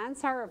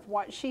reminds her of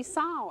what she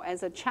saw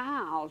as a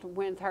child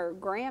with her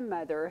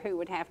grandmother, who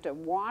would have to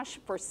wash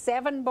for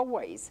 7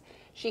 boys.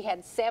 She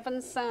had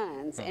 7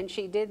 sons, and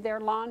she did their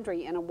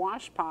laundry in a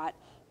wash pot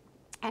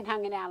and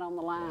hung it out on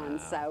the line.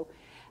 Wow. So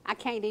I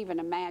can't even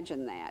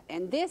imagine that.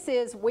 And this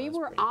is, we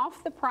were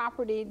off the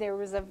property. There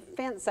was a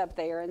fence up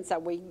there, and so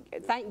we,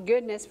 thank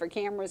goodness for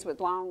cameras with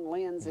long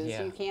lenses.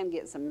 Yeah. You can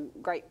get some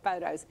great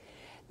photos.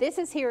 This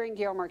is here in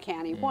Gilmer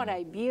County. What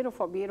a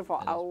beautiful,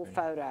 beautiful old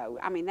photo.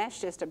 I mean, that's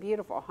just a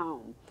beautiful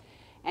home.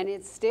 And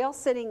it's still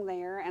sitting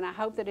there, and I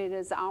hope that it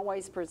is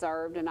always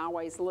preserved and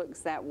always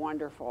looks that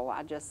wonderful.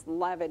 I just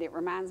love it. It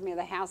reminds me of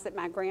the house that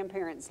my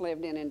grandparents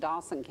lived in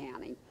Dawson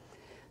County.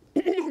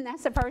 And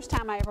that's the first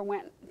time I ever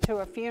went to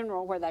a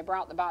funeral where they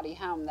brought the body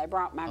home. They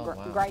brought my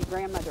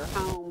great-grandmother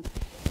home.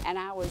 And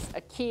I was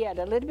a kid,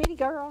 a little bitty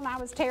girl, and I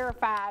was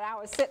terrified. I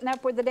was sitting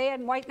up with the dead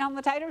and waiting on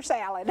the tater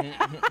salad.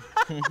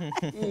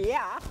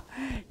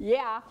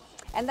 Yeah.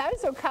 And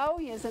those are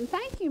coleus, and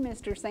thank you,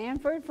 Mr.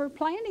 Sanford, for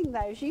planting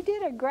those. You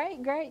did a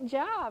great, great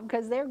job,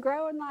 because they're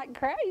growing like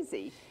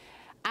crazy.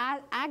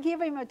 I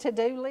give him a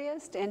to-do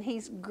list, and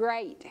he's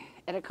great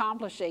at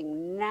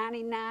accomplishing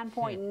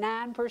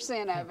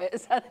 99.9% of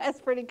it, so that's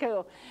pretty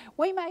cool.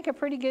 We make a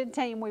pretty good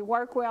team. We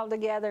work well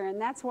together,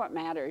 and that's what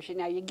matters. You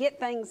know, you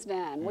get things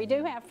done. We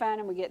do have fun,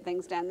 and we get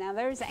things done. Now,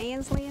 there's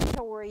Ansley and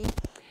Tori,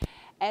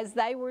 as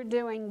they were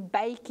doing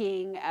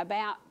baking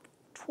about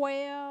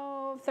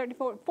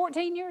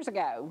 14 years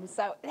ago.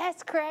 So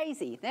that's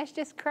crazy. That's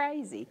just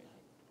crazy.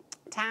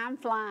 Time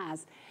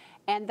flies.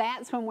 And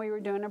that's when we were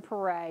doing a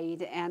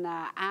parade, and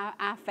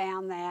I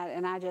found that,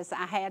 and I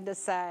had to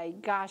say,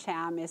 gosh,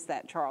 how I miss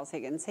that Charles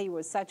Higgins. He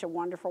was such a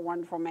wonderful,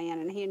 wonderful man,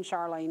 and he and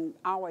Charlene,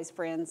 always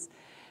friends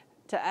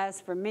to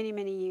us for many,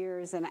 many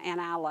years, and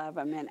I love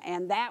him.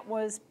 And that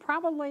was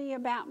probably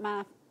about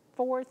my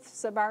 4th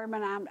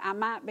Suburban. I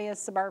might be a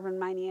Suburban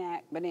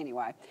maniac, but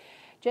anyway.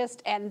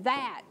 And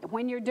that,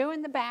 when you're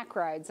doing the back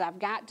roads, I've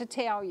got to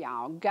tell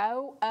y'all,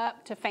 go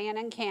up to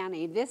Canton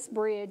County. This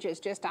bridge is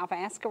just off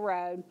Aska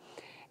Road,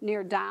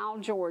 near Dial,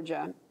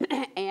 Georgia,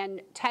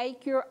 and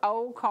take your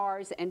old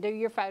cars and do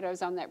your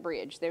photos on that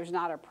bridge. There's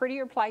not a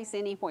prettier place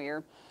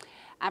anywhere.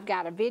 I've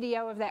got a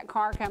video of that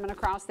car coming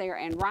across there,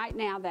 and right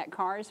now that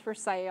car is for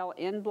sale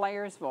in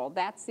Blairsville.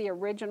 That's the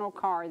original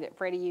car that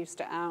Freddie used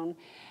to own,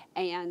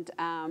 and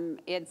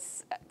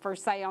it's for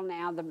sale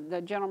now.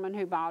 The gentleman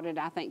who bought it,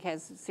 I think,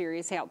 has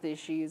serious health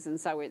issues, and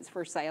so it's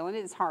for sale, and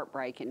it's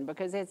heartbreaking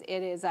because it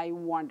is a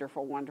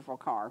wonderful, wonderful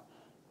car.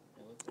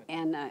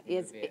 And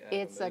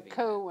it's a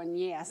cool one.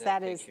 Yes,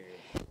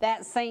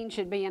 that scene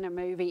should be in a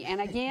movie. And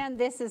again,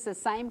 this is the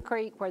same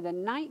creek where the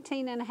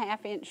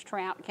 19.5-inch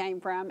trout came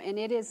from, and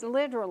it is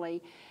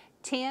literally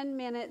 10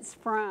 minutes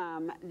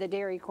from the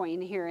Dairy Queen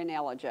here in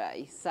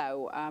Ellijay.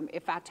 So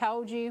if I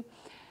told you,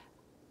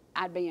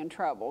 I'd be in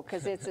trouble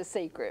because it's a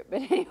secret.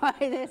 But anyway,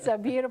 it's a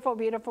beautiful,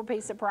 beautiful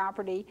piece of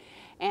property.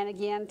 And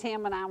again,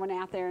 Tim and I went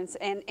out there,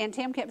 and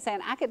Tim kept saying,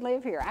 I could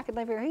live here. I could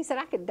live here. He said,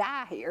 I could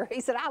die here. He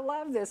said, I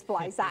love this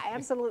place. I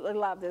absolutely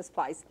love this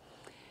place.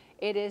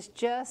 It is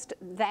just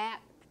that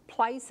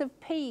place of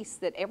peace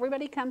that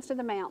everybody comes to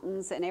the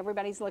mountains and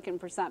everybody's looking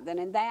for something.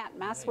 And that,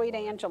 my sweet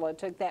Angela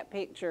took that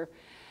picture.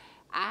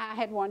 I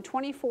had won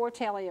 24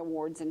 Telly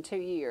Awards in 2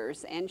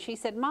 years, and she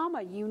said,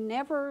 Mama, you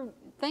never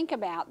think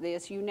about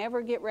this. You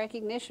never get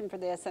recognition for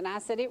this. And I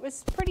said, it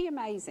was pretty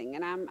amazing,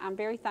 and I'm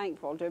very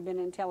thankful to have been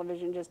in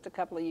television just a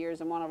couple of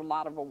years and won a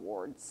lot of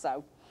awards.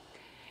 So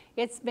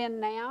it's been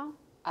now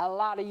a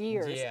lot of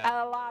years,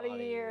 a lot of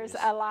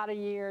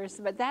years.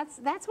 But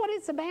that's what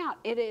it's about.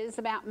 It is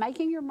about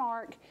making your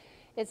mark.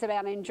 It's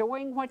about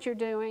enjoying what you're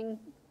doing,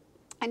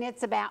 and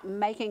it's about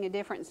making a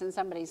difference in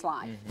somebody's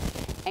life.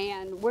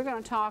 And we're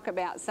going to talk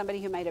about somebody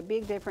who made a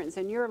big difference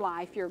in your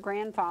life, your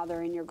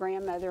grandfather and your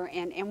grandmother.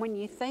 And when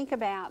you think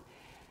about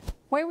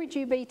where would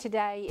you be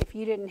today if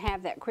you didn't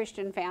have that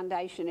Christian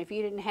foundation, if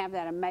you didn't have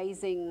that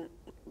amazing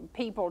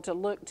people to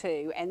look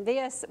to. And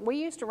this, we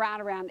used to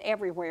ride around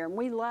everywhere, and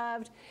we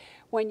loved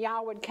when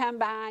y'all would come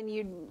by and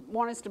you'd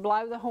want us to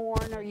blow the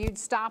horn, or you'd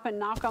stop and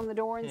knock on the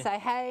door and say,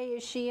 hey,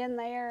 is she in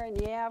there?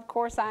 And yeah, of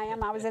course I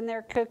am. I was in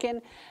there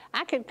cooking.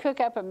 I could cook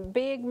up a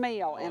big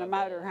meal in a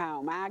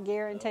motorhome. I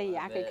guarantee you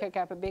I could cook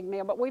up a big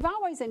meal. But we've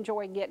always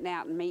enjoyed getting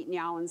out and meeting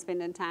y'all and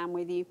spending time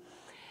with you.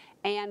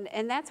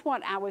 And that's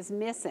what I was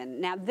missing.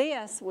 Now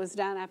this was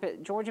done up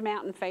at Georgia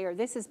Mountain Fair.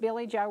 This is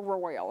Billy Joe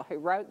Royal, who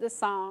wrote the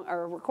song,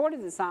 or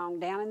recorded the song,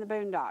 Down in the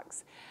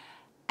Boondocks.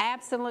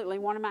 Absolutely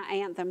one of my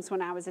anthems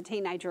when I was a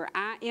teenager.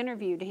 I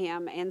interviewed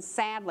him, and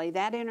sadly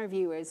that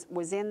interview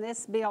was in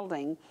this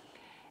building,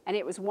 and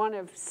it was one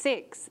of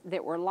 6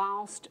 that were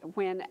lost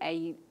when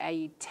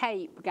a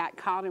tape got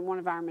caught in one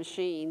of our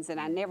machines, and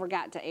I never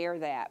got to air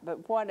that.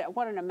 But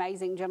what an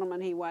amazing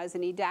gentleman he was,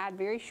 and he died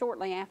very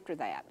shortly after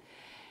that.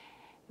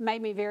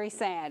 Made me very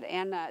sad.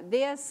 And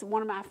this,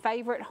 one of my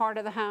favorite Heart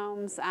of the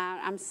Homes.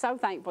 I'm so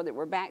thankful that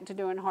we're back to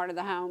doing Heart of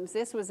the Homes.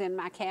 This was in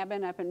my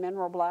cabin up in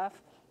Mineral Bluff.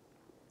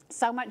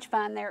 So much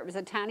fun there. It was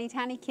a tiny,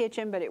 tiny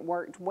kitchen, but it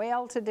worked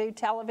well to do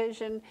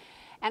television.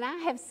 And I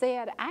have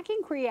said I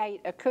can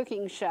create a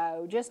cooking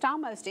show just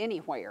almost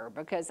anywhere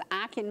because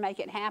I can make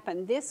it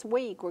happen. This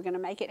week we're going to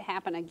make it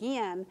happen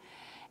again,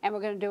 and we're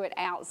going to do it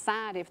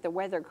outside if the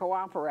weather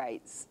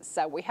cooperates.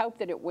 So we hope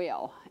that it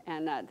will,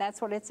 and that's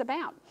what it's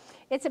about.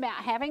 It's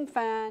about having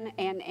fun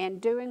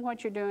and doing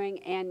what you're doing,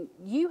 and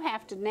you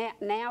have to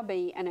now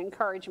be an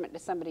encouragement to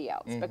somebody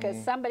else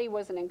because somebody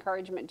was an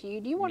encouragement to you.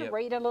 Do you want to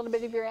read a little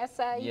bit of your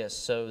essay? Yes,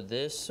 so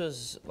this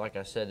was, like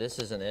I said, this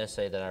is an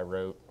essay that I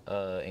wrote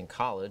in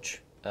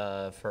college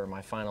for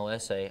my final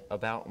essay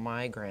about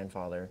my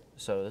grandfather.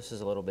 So this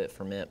is a little bit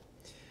from it.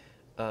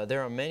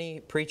 There are many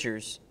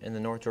preachers in the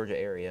North Georgia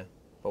area,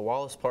 but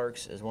Wallace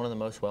Parks is one of the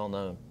most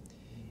well-known.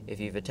 If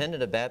you've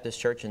attended a Baptist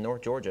church in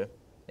North Georgia,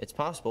 it's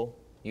possible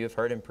you have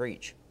heard him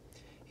preach.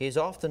 He is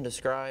often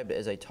described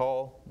as a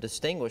tall,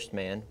 distinguished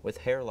man with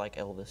hair like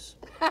Elvis.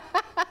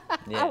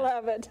 I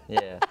love it.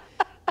 Yeah.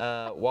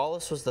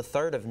 Wallace was the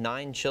 3rd of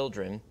 9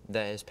 children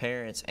that his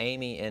parents,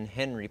 Amy and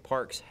Henry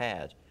Parks,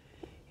 had.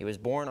 He was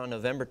born on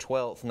November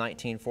 12,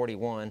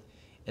 1941,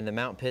 in the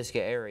Mount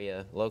Pisgah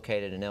area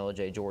located in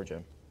Ellijay,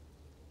 Georgia.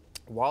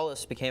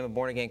 Wallace became a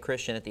born-again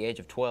Christian at the age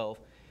of 12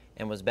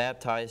 and was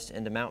baptized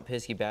into Mount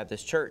Pisgah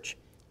Baptist Church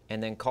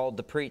and then called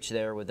to preach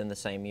there within the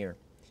same year.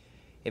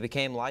 He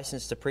became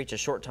licensed to preach a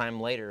short time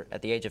later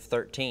at the age of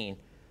 13.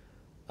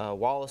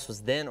 Wallace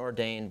was then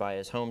ordained by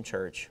his home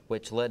church,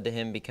 which led to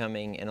him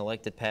becoming an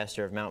elected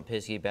pastor of Mount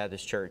Pisgah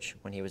Baptist Church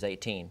when he was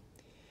 18.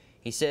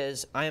 He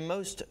says, "I am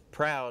most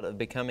proud of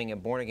becoming a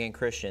born-again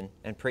Christian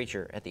and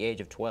preacher at the age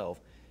of 12,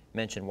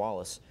 mentioned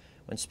Wallace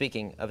when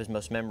speaking of his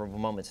most memorable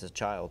moments as a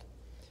child.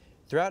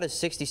 Throughout his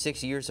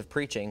 66 years of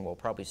preaching, well,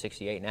 probably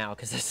 68 now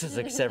because this is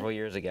like several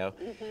years ago,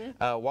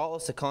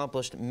 Wallace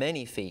accomplished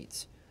many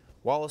feats.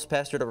 Wallace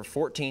pastored over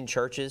 14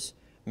 churches,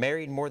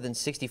 married more than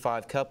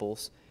 65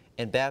 couples,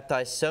 and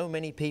baptized so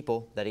many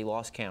people that he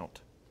lost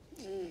count.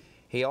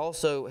 He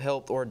also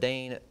helped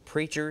ordain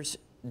preachers,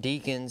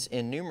 deacons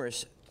in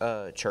numerous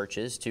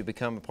churches to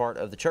become a part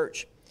of the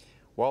church.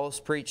 Wallace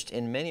preached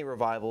in many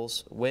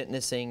revivals,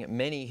 witnessing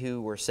many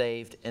who were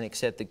saved and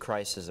accepted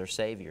Christ as their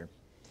Savior.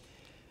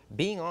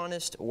 Being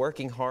honest,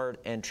 working hard,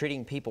 and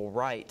treating people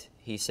right,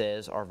 he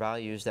says, are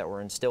values that were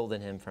instilled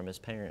in him from his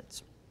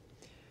parents.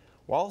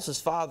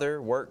 Wallace's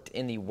father worked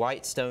in the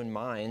Whitestone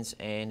mines,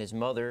 and his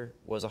mother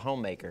was a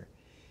homemaker.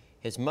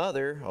 His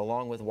mother,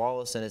 along with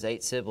Wallace and his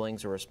 8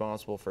 siblings, were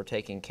responsible for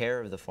taking care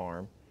of the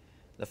farm.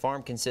 The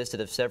farm consisted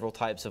of several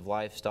types of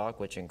livestock,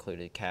 which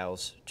included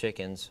cows,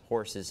 chickens,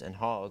 horses, and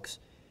hogs.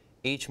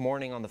 Each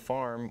morning on the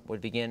farm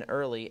would begin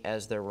early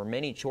as there were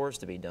many chores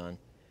to be done.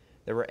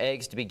 There were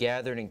eggs to be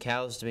gathered and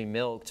cows to be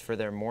milked for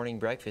their morning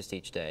breakfast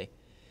each day.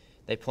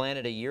 They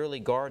planted a yearly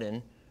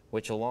garden,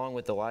 which along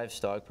with the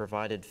livestock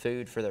provided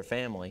food for their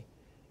family.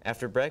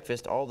 After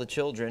breakfast, all the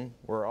children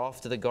were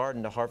off to the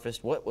garden to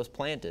harvest what was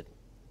planted.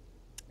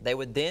 They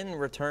would then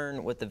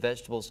return with the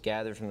vegetables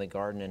gathered from the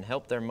garden and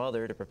help their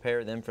mother to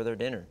prepare them for their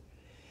dinner.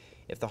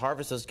 If the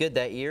harvest was good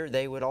that year,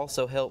 they would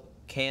also help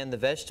can the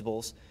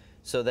vegetables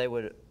so they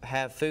would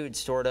have food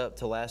stored up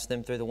to last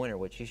them through the winter,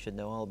 which you should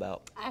know all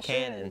about.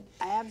 Cannon.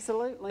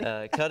 Absolutely.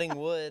 Cutting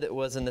wood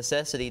was a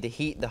necessity to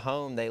heat the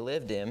home they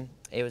lived in.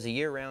 It was a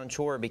year-round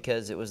chore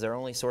because it was their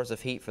only source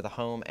of heat for the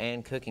home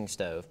and cooking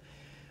stove.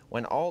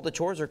 When all the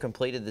chores were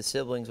completed, the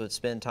siblings would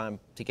spend time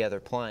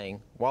together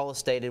playing. Wallace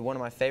stated, "One of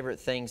my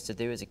favorite things to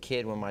do as a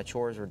kid when my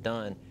chores were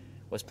done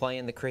was play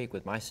in the creek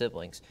with my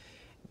siblings."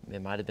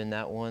 It might have been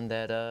that one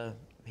that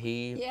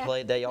he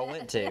played that y'all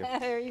went to.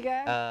 There you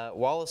go.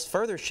 Wallace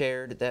further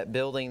shared that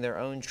building their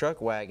own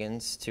truck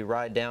wagons to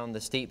ride down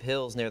the steep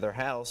hills near their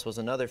house was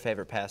another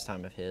favorite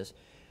pastime of his.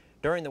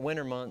 During the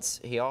winter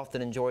months, he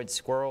often enjoyed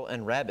squirrel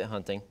and rabbit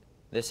hunting.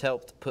 This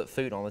helped put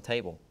food on the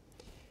table.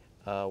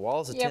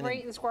 Wallace attended... You ever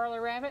eaten squirrel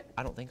or rabbit?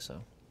 I don't think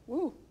so.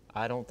 Ooh.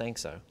 I don't think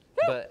so.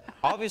 but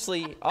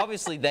obviously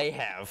they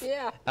have.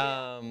 Yeah.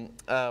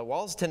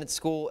 Wallace attended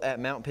school at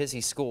Mount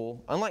Pisgah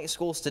School. Unlike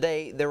schools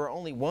today, there were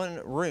only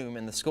one room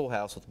in the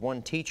schoolhouse with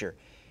one teacher.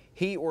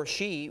 He or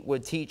she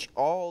would teach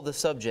all the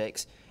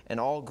subjects and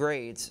all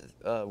grades,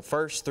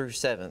 1st through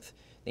 7th.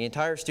 The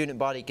entire student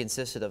body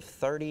consisted of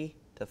 30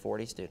 to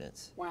 40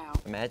 students. Wow.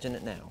 Imagine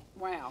it now.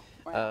 Wow.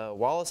 Wow.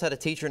 Wallace had a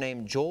teacher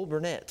named Joel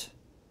Burnett.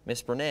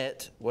 Miss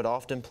Burnett would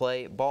often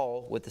play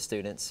ball with the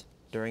students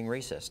during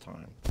recess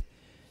time.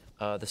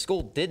 The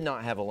school did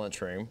not have a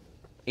lunchroom.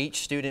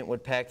 Each student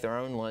would pack their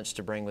own lunch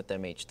to bring with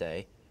them each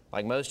day.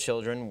 Like most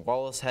children,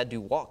 Wallace had to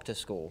walk to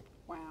school.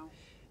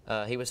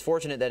 Wow. He was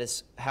fortunate that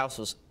his house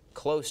was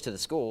close to the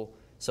school,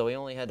 so he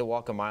only had to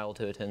walk a mile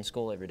to attend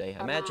school every day.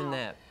 Imagine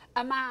that.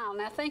 A mile.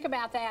 Now think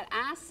about that.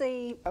 I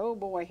see, oh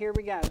boy, here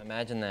we go.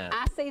 Imagine that.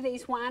 I see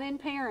these whining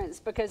parents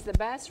because the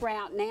bus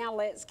route now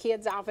lets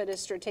kids off at a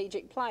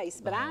strategic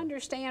place, but I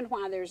understand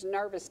why there's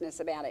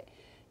nervousness about it.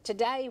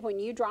 Today, when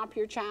you drop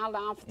your child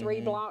off 3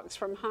 blocks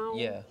from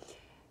home,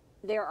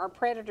 there are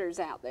predators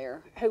out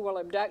there who will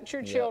abduct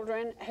your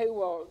children, who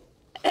will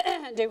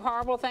do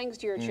horrible things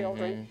to your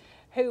children,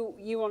 who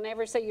you will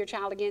never see your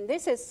child again.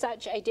 This is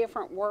such a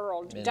different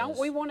world. Don't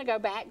we want to go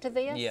back to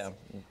this? Yeah,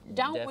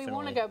 Don't definitely. we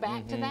want to go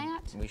back to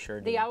that? We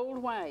sure do. The old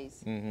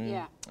ways.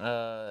 Yeah.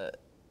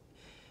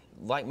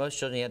 Like most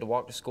children, he had to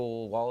walk to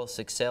school. Wallace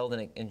excelled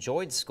and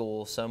enjoyed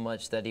school so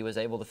much that he was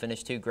able to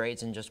finish 2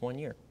 grades in just 1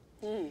 year.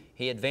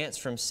 He advanced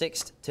from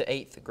 6th to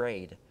 8th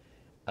grade.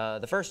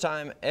 The first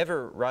time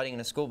ever riding in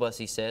a school bus,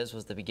 he says,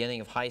 was the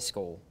beginning of high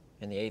school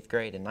in the 8th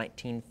grade in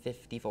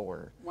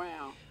 1954.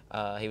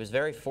 Wow. He was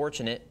very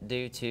fortunate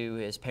due to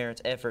his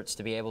parents' efforts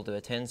to be able to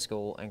attend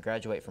school and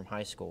graduate from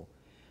high school.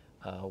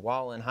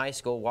 While in high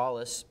school,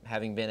 Wallace,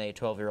 having been a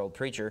 12-year-old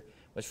preacher,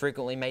 was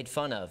frequently made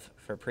fun of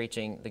for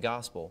preaching the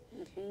gospel.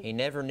 He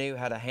never knew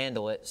how to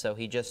handle it, so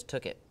he just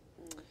took it.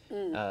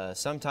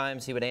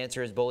 Sometimes he would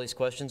answer his bullies'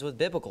 questions with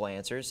biblical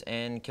answers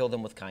and kill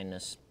them with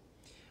kindness.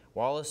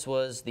 Wallace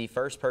was the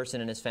first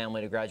person in his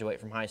family to graduate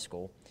from high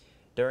school.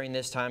 During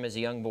this time as a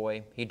young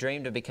boy, he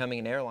dreamed of becoming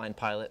an airline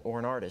pilot or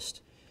an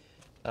artist.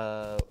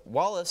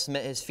 Wallace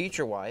met his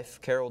future wife,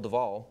 Carol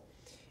Duvall,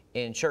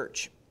 in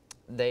church.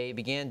 They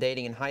began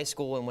dating in high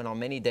school and went on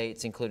many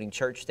dates, including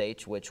church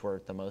dates, which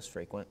were the most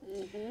frequent,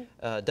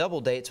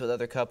 double dates with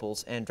other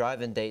couples, and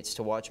drive-in dates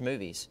to watch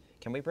movies.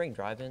 Can we bring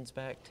drive-ins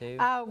back too?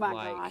 Oh my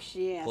gosh,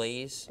 yes.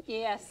 Please?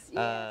 Yes,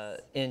 yes.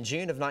 In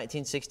June of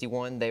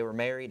 1961, they were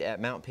married at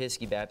Mount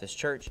Pisgah Baptist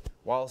Church.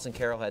 Wallace and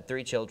Carol had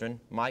 3 children,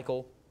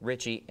 Michael,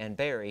 Richie, and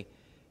Barry.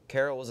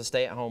 Carol was a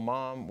stay-at-home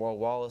mom, while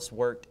Wallace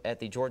worked at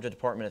the Georgia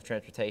Department of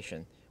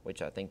Transportation,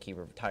 which I think he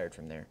retired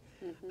from there.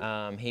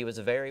 He was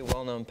a very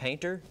well-known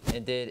painter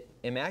and did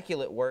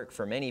immaculate work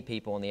for many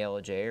people in the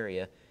Ellijay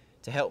area.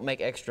 To help make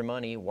extra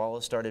money,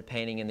 Wallace started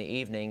painting in the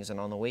evenings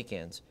and on the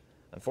weekends.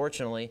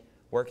 Unfortunately,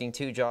 working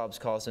 2 jobs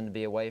caused him to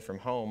be away from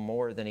home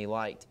more than he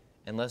liked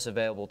and less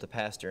available to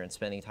pastor and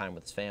spending time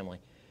with his family.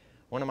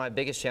 One of my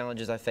biggest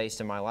challenges I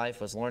faced in my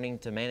life was learning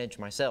to manage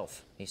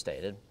myself, he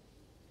stated.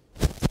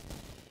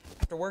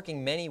 After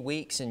working many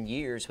weeks and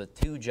years with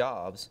 2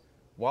 jobs,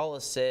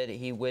 Wallace said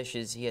he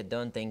wishes he had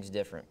done things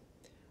different.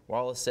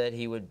 Wallace said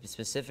he would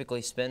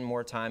specifically spend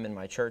more time in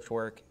my church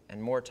work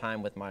and more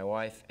time with my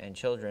wife and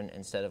children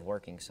instead of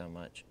working so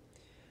much.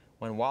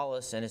 When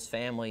Wallace and his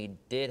family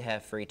did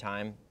have free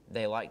time,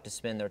 they liked to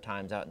spend their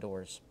times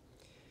outdoors.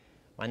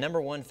 My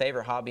 #1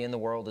 favorite hobby in the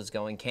world is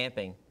going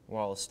camping,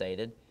 Wallace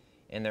stated.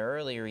 In their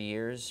earlier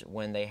years,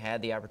 when they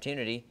had the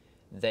opportunity,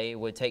 they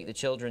would take the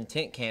children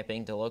tent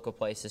camping to local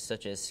places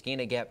such as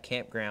Skeena Gap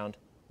Campground,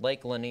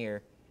 Lake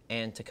Lanier,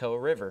 and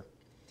Toccoa River.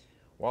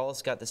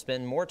 Wallace got to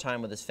spend more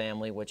time with his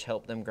family, which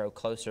helped them grow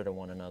closer to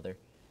one another.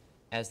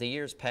 As the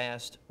years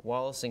passed,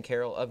 Wallace and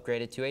Carol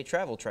upgraded to a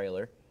travel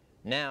trailer.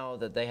 Now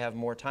that they have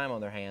more time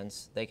on their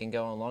hands, they can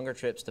go on longer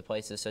trips to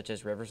places such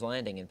as Rivers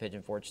Landing in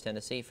Pigeon Forge,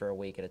 Tennessee for a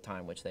week at a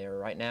time, which they are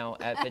right now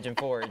at Pigeon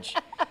Forge.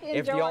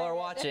 If y'all are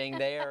watching,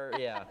 they are,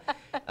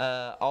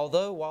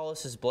 although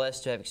Wallace is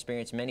blessed to have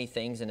experienced many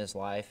things in his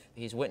life,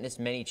 he's witnessed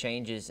many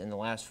changes in the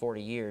last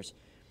 40 years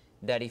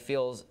that he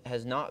feels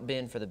has not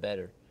been for the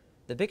better.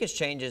 The biggest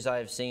changes I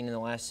have seen in the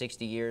last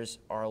 60 years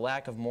are a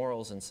lack of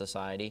morals in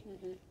society.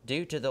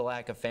 Due to the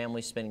lack of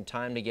families spending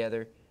time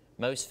together,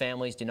 most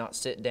families do not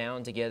sit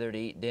down together to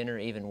eat dinner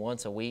even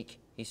once a week,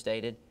 he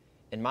stated.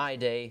 In my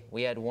day,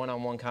 we had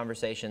one-on-one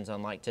conversations,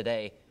 unlike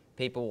today.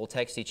 People will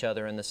text each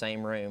other in the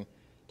same room.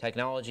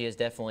 Technology has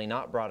definitely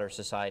not brought our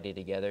society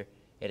together.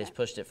 It has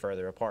pushed it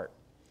further apart.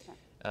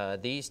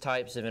 These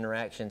types of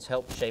interactions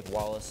helped shape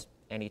Wallace,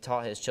 and he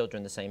taught his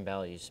children the same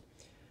values.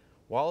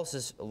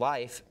 Wallace's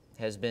life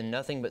has been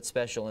nothing but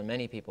special in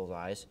many people's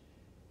eyes.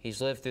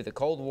 He's lived through the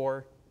Cold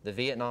War, the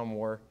Vietnam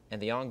War,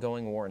 and the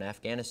ongoing war in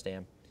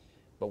Afghanistan.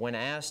 But when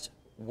asked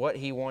what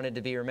he wanted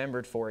to be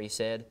remembered for, he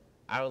said,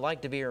 "I would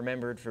like to be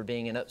remembered for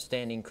being an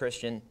upstanding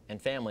Christian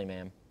and family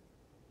man."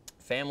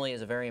 Family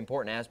is a very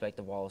important aspect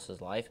of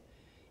Wallace's life.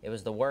 It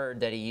was the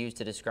word that he used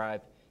to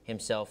describe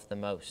himself the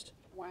most.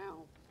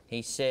 Wow.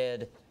 He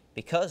said,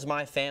 "Because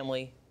my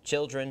family,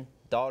 children,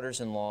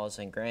 daughters-in-laws,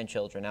 and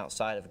grandchildren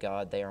outside of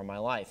God, they are my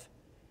life.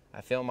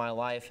 I feel my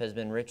life has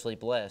been richly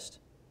blessed.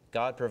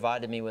 God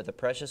provided me with a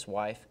precious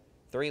wife,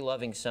 3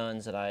 loving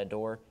sons that I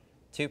adore,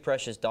 2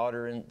 precious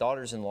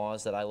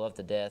daughters-in-laws that I love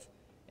to death,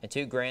 and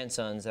 2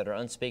 grandsons that are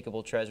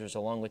unspeakable treasures,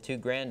 along with 2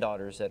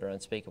 granddaughters that are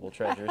unspeakable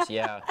treasures.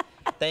 Yeah,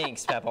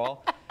 thanks, Papa.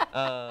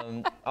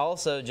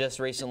 Also, just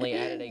recently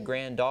added a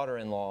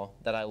granddaughter-in-law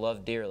that I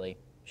love dearly.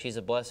 She's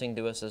a blessing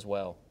to us as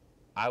well.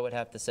 I would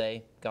have to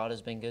say, God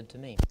has been good to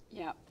me.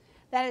 Yeah,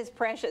 that is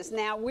precious.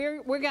 Now,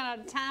 we're going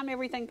to time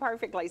everything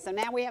perfectly, so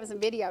now we have some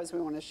videos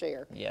we want to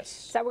share. Yes.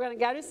 So we're going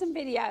to go to some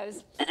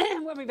videos,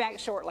 and we'll be back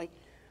shortly.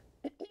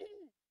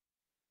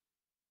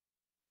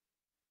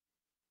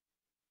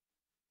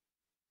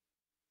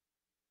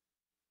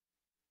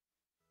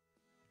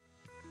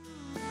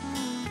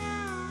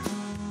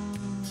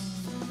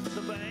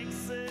 The bank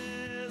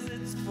says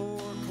it's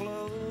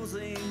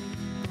foreclosing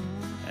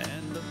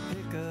and the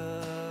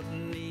pickup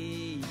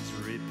needs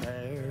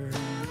repair.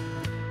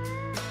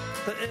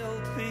 The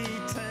LP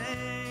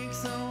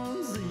tank's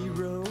on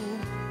 0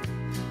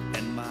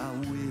 and my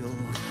wheel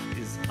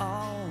is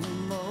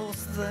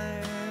almost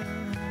there.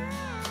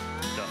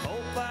 The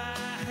hope I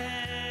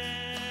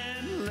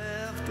had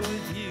left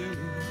with you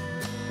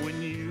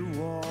when you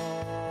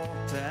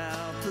walked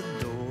out the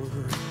door,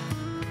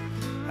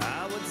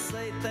 I would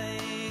say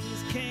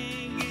things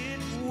can't get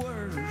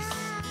worse,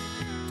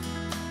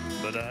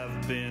 but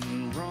I've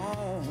been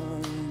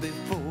wrong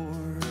before.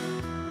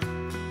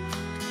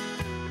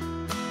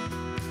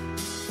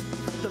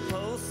 The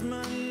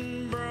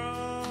postman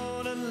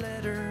brought a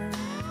letter.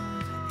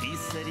 He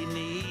said he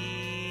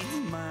needs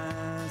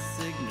my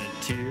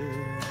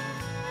signature.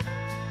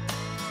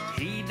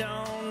 He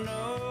don't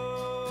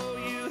know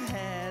you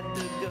had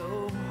to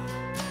go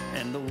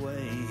and the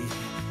way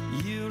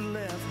you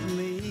left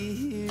me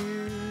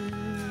here.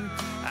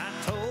 I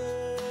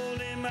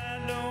told him I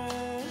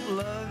don't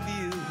love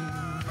you,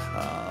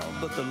 oh,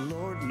 but the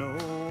Lord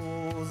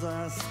knows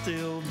I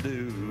still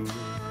do.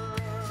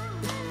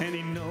 And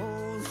he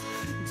knows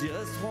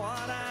just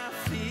what I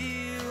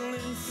feel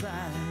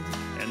inside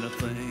and the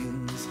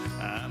things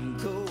I'm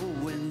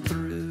going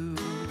through.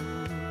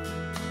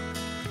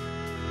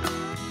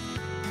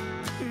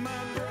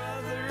 My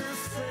brother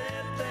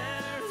said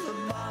there's a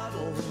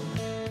bottle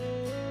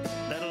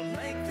that'll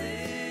make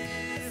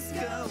this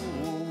go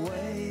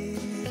away.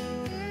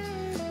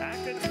 I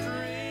could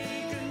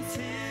drink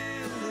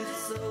until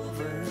it's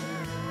over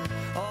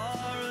or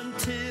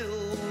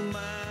until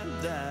my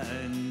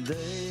dying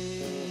day.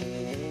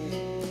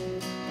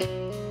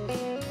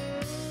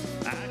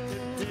 I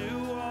could do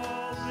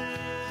all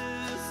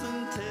this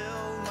and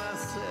tell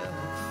myself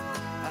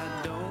I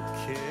don't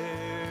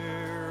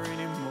care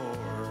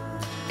anymore.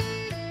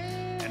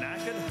 And I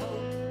could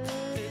hope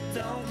it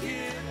don't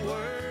get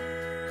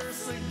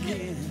worse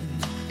again,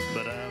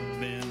 but I've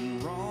been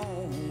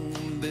wrong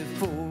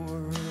before.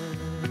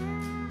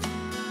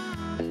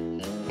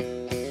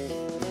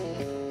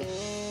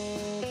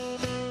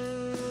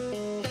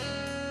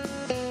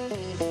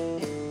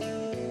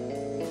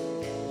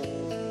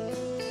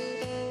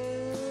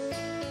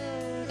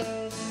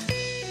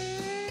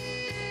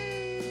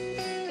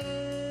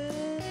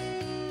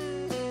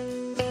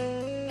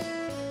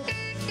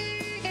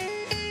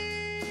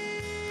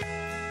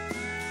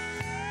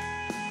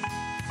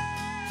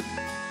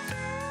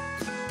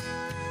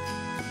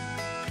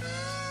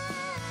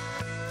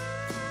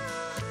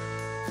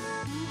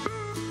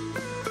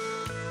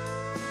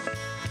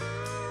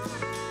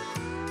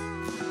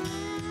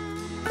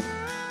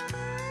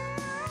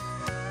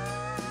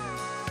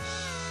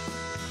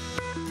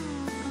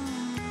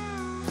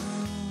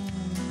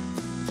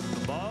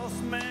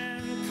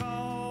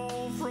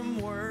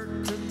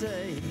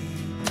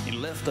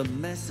 Left a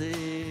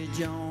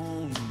message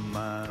on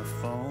my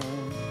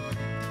phone.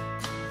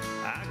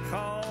 I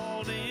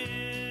called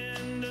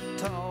in to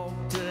talk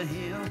to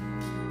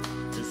him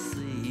to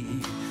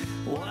see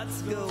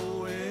what's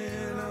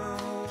going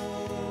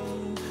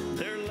on.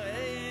 They're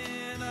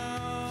laying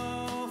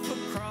off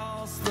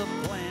across the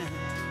plant,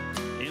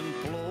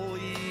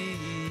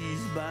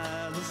 employees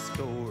by the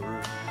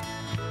score.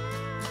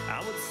 I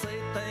would say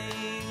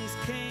things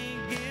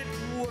can't get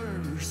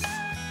worse,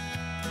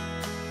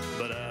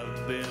 but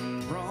I've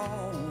been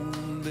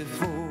wrong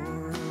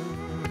before.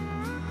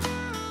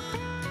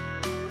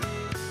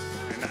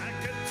 And I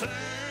could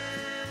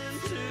turn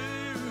to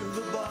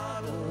the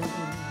bottle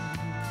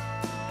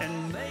and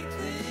make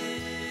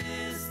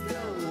this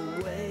go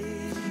away.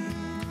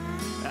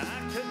 I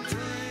could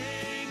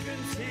drink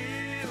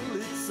until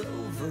it's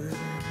over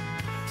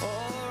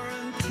or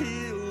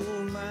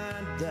until my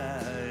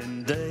dying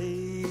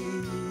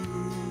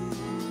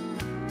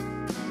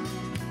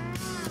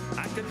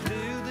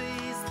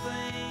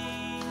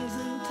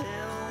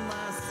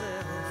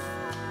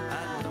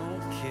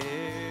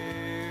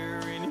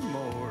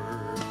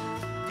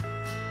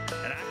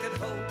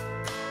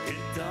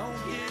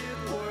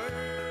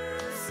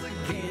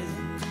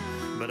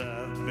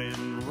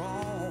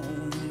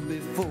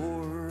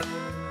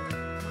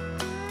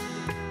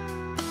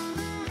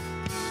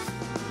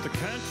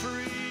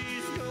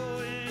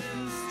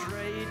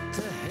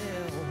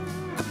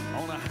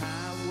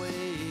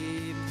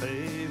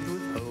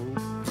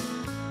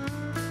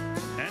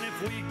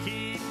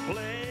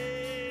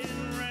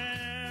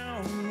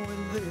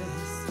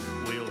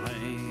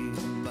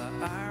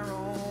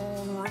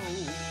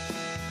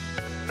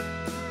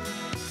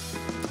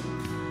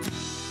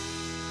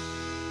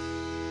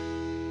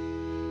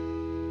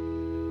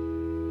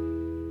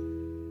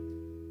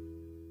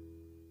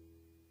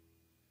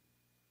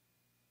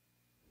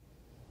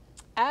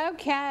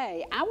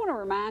Okay, I want to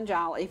remind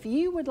y'all, if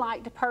you would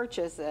like to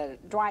purchase a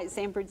Dwight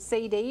Sanford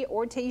CD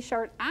or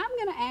t-shirt, I'm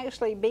going to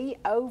actually be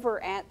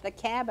over at the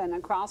cabin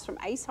across from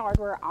Ace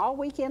Hardware all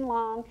weekend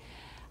long.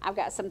 I've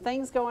got some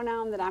things going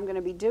on that I'm going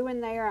to be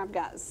doing there. I've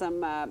got some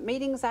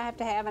meetings I have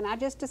to have, and I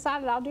just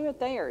decided I'll do it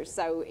there.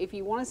 So if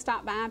you want to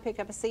stop by and pick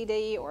up a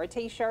CD or a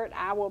t-shirt,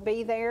 I will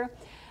be there.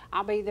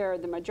 I'll be there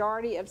the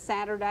majority of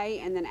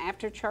Saturday, and then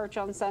after church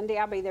on Sunday,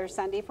 I'll be there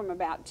Sunday from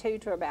about 2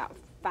 to about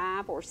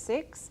 5 or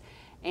 6.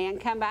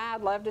 And come by.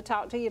 I'd love to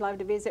talk to you, love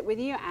to visit with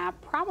you. I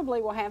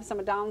probably will have some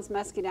of Dawn's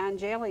muscadine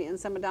jelly and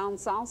some of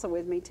Dawn's salsa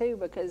with me too,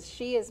 because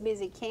she is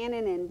busy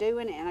canning and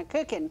doing and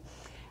cooking.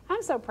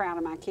 I'm so proud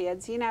of my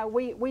kids. You know,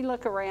 we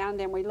look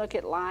around and we look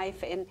at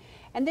life, and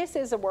this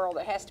is a world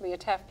that has to be a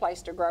tough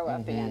place to grow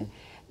up in.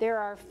 There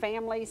are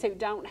families who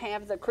don't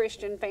have the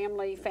Christian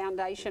family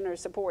foundation or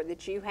support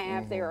that you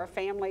have. There are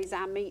families,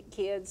 I meet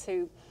kids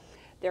who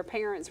their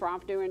parents were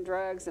off doing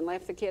drugs and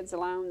left the kids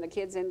alone. The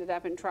kids ended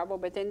up in trouble,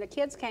 but then the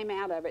kids came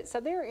out of it. So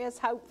there is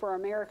hope for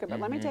America, but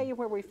let me tell you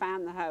where we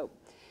find the hope.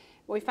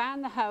 We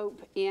find the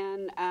hope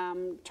in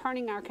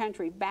turning our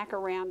country back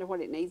around to what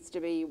it needs to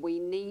be. We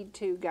need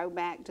to go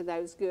back to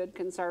those good,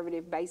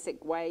 conservative,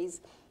 basic ways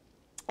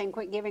and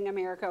quit giving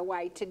America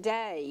away.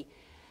 Today,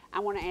 I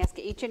want to ask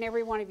each and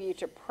every one of you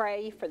to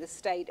pray for the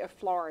state of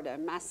Florida.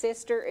 My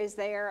sister is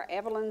there.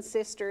 Evelyn's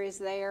sister is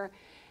there.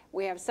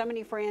 We have so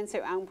many friends who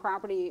own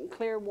property in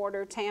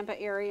Clearwater, Tampa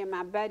area.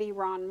 My buddy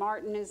Ron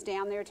Martin is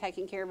down there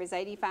taking care of his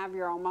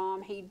 85-year-old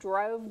mom. He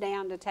drove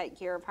down to take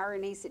care of her,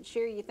 and he said,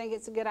 Sherry, you think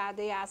it's a good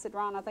idea? I said,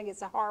 Ron, I think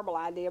it's a horrible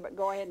idea, but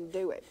go ahead and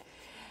do it.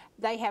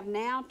 They have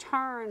now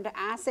turned,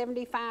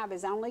 I-75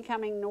 is only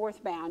coming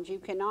northbound. You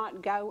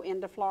cannot go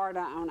into Florida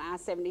on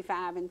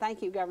I-75, and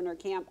thank you, Governor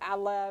Kemp.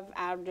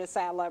 I just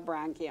say I love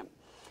Brian Kemp.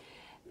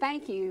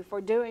 Thank you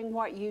for doing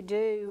what you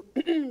do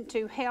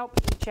to help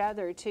each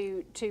other,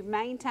 to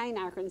maintain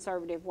our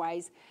conservative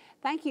ways.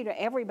 Thank you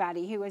to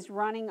everybody who is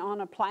running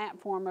on a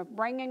platform of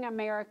bringing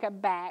America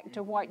back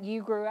to what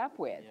you grew up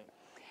with.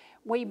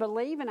 We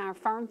believe in our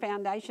firm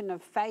foundation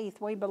of faith.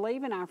 We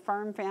believe in our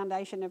firm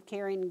foundation of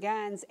carrying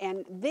guns.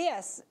 And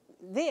this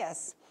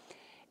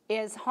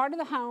is Heart of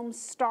the Home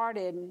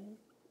started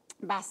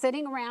by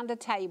sitting around a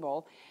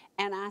table,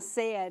 and I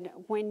said,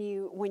 when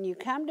you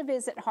come to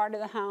visit Heart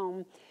of the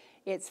Home,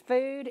 it's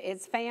food,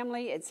 it's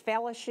family, it's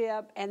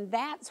fellowship, and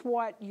that's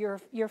what your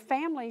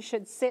family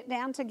should sit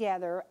down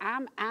together.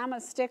 I'm a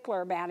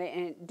stickler about it,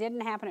 and it didn't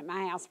happen at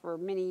my house for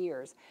many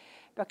years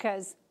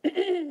because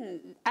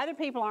other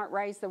people aren't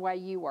raised the way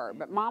you were.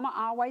 But Mama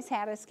always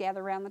had us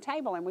gather around the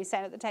table, and we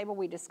sat at the table,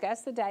 we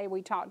discussed the day,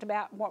 we talked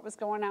about what was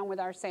going on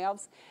with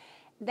ourselves.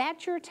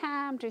 That's your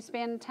time to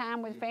spend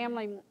time with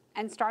family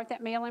and start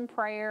that meal in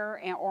prayer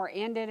or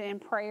end it in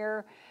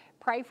prayer.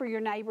 Pray for your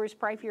neighbors,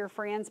 pray for your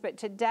friends, but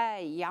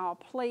today, y'all,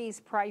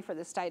 please pray for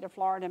the state of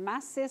Florida. My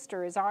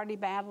sister is already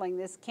battling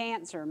this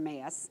cancer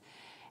mess,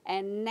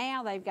 and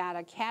now they've got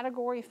a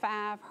Category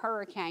 5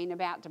 hurricane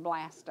about to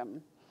blast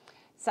them.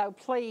 So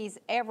please,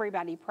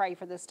 everybody pray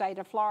for the state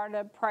of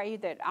Florida. Pray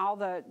that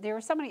there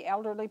are so many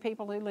elderly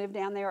people who live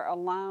down there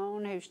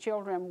alone, whose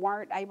children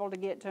weren't able to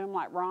get to them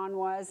like Ron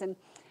was. And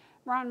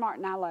Ron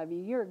Martin, I love you.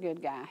 You're a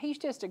good guy. He's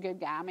just a good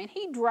guy. I mean,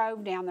 he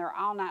drove down there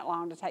all night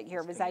long to take care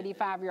of his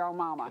 85-year-old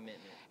mama.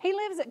 He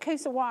lives at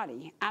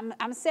Coosawhattie.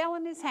 I'm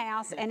selling his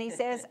house, and he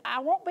says, I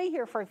won't be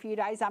here for a few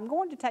days. I'm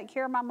going to take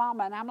care of my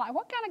mama. And I'm like,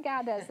 what kind of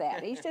guy does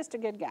that? He's just a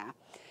good guy.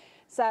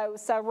 So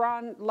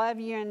Ron, love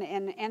you,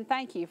 and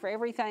thank you for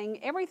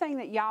everything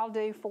that y'all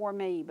do for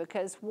me,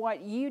 because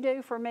what you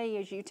do for me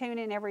is you tune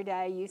in every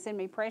day. You send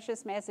me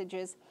precious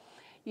messages.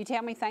 You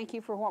tell me thank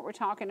you for what we're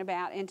talking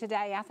about. And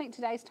today, I think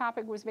today's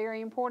topic was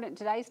very important.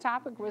 Today's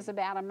topic was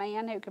about a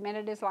man who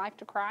committed his life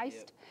to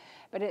Christ,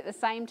 but at the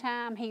same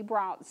time, he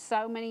brought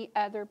so many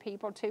other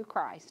people to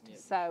Christ.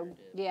 So,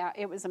 yeah,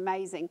 it was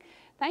amazing.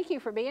 Thank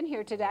you for being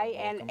here today.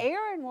 And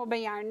Aaron will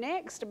be our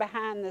next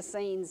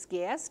behind-the-scenes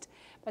guest,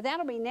 but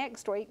that'll be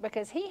next week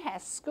because he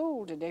has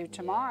school to do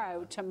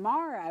tomorrow.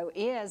 Tomorrow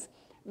is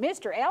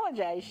Mr.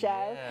 Ellijay's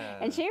show,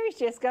 and Sherry's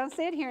just going to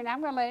sit here, and I'm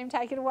going to let him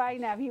take it away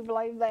now, if you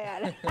believe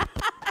that.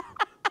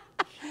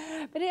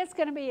 But it's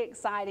going to be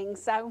exciting.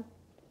 So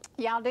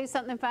y'all do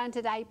something fun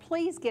today.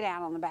 Please get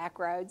out on the back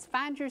roads.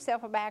 Find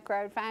yourself a back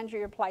road. Find you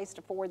your place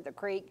to ford the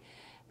creek.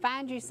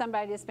 Find you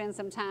somebody to spend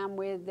some time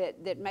with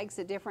that makes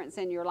a difference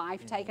in your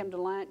life. Take them to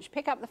lunch.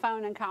 Pick up the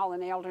phone and call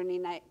an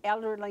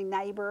elderly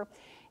neighbor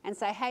and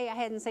say, hey, I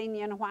hadn't seen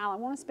you in a while. I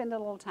want to spend a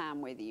little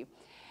time with you.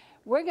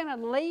 We're going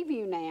to leave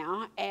you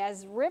now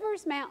as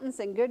rivers, mountains,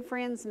 and good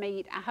friends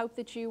meet. I hope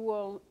that you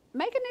will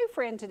make a new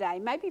friend today.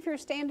 Maybe if you're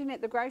standing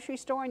at the grocery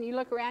store and you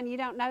look around and you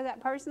don't know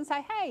that person,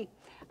 say, hey,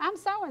 I'm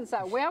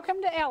so-and-so.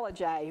 Welcome to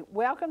Ellijay.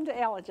 Welcome to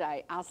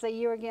Ellijay. I'll see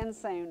you again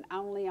soon,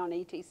 only on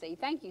ETC.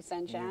 Thank you,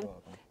 Sunshine. You're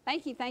welcome.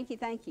 Thank you, thank you,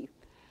 thank you.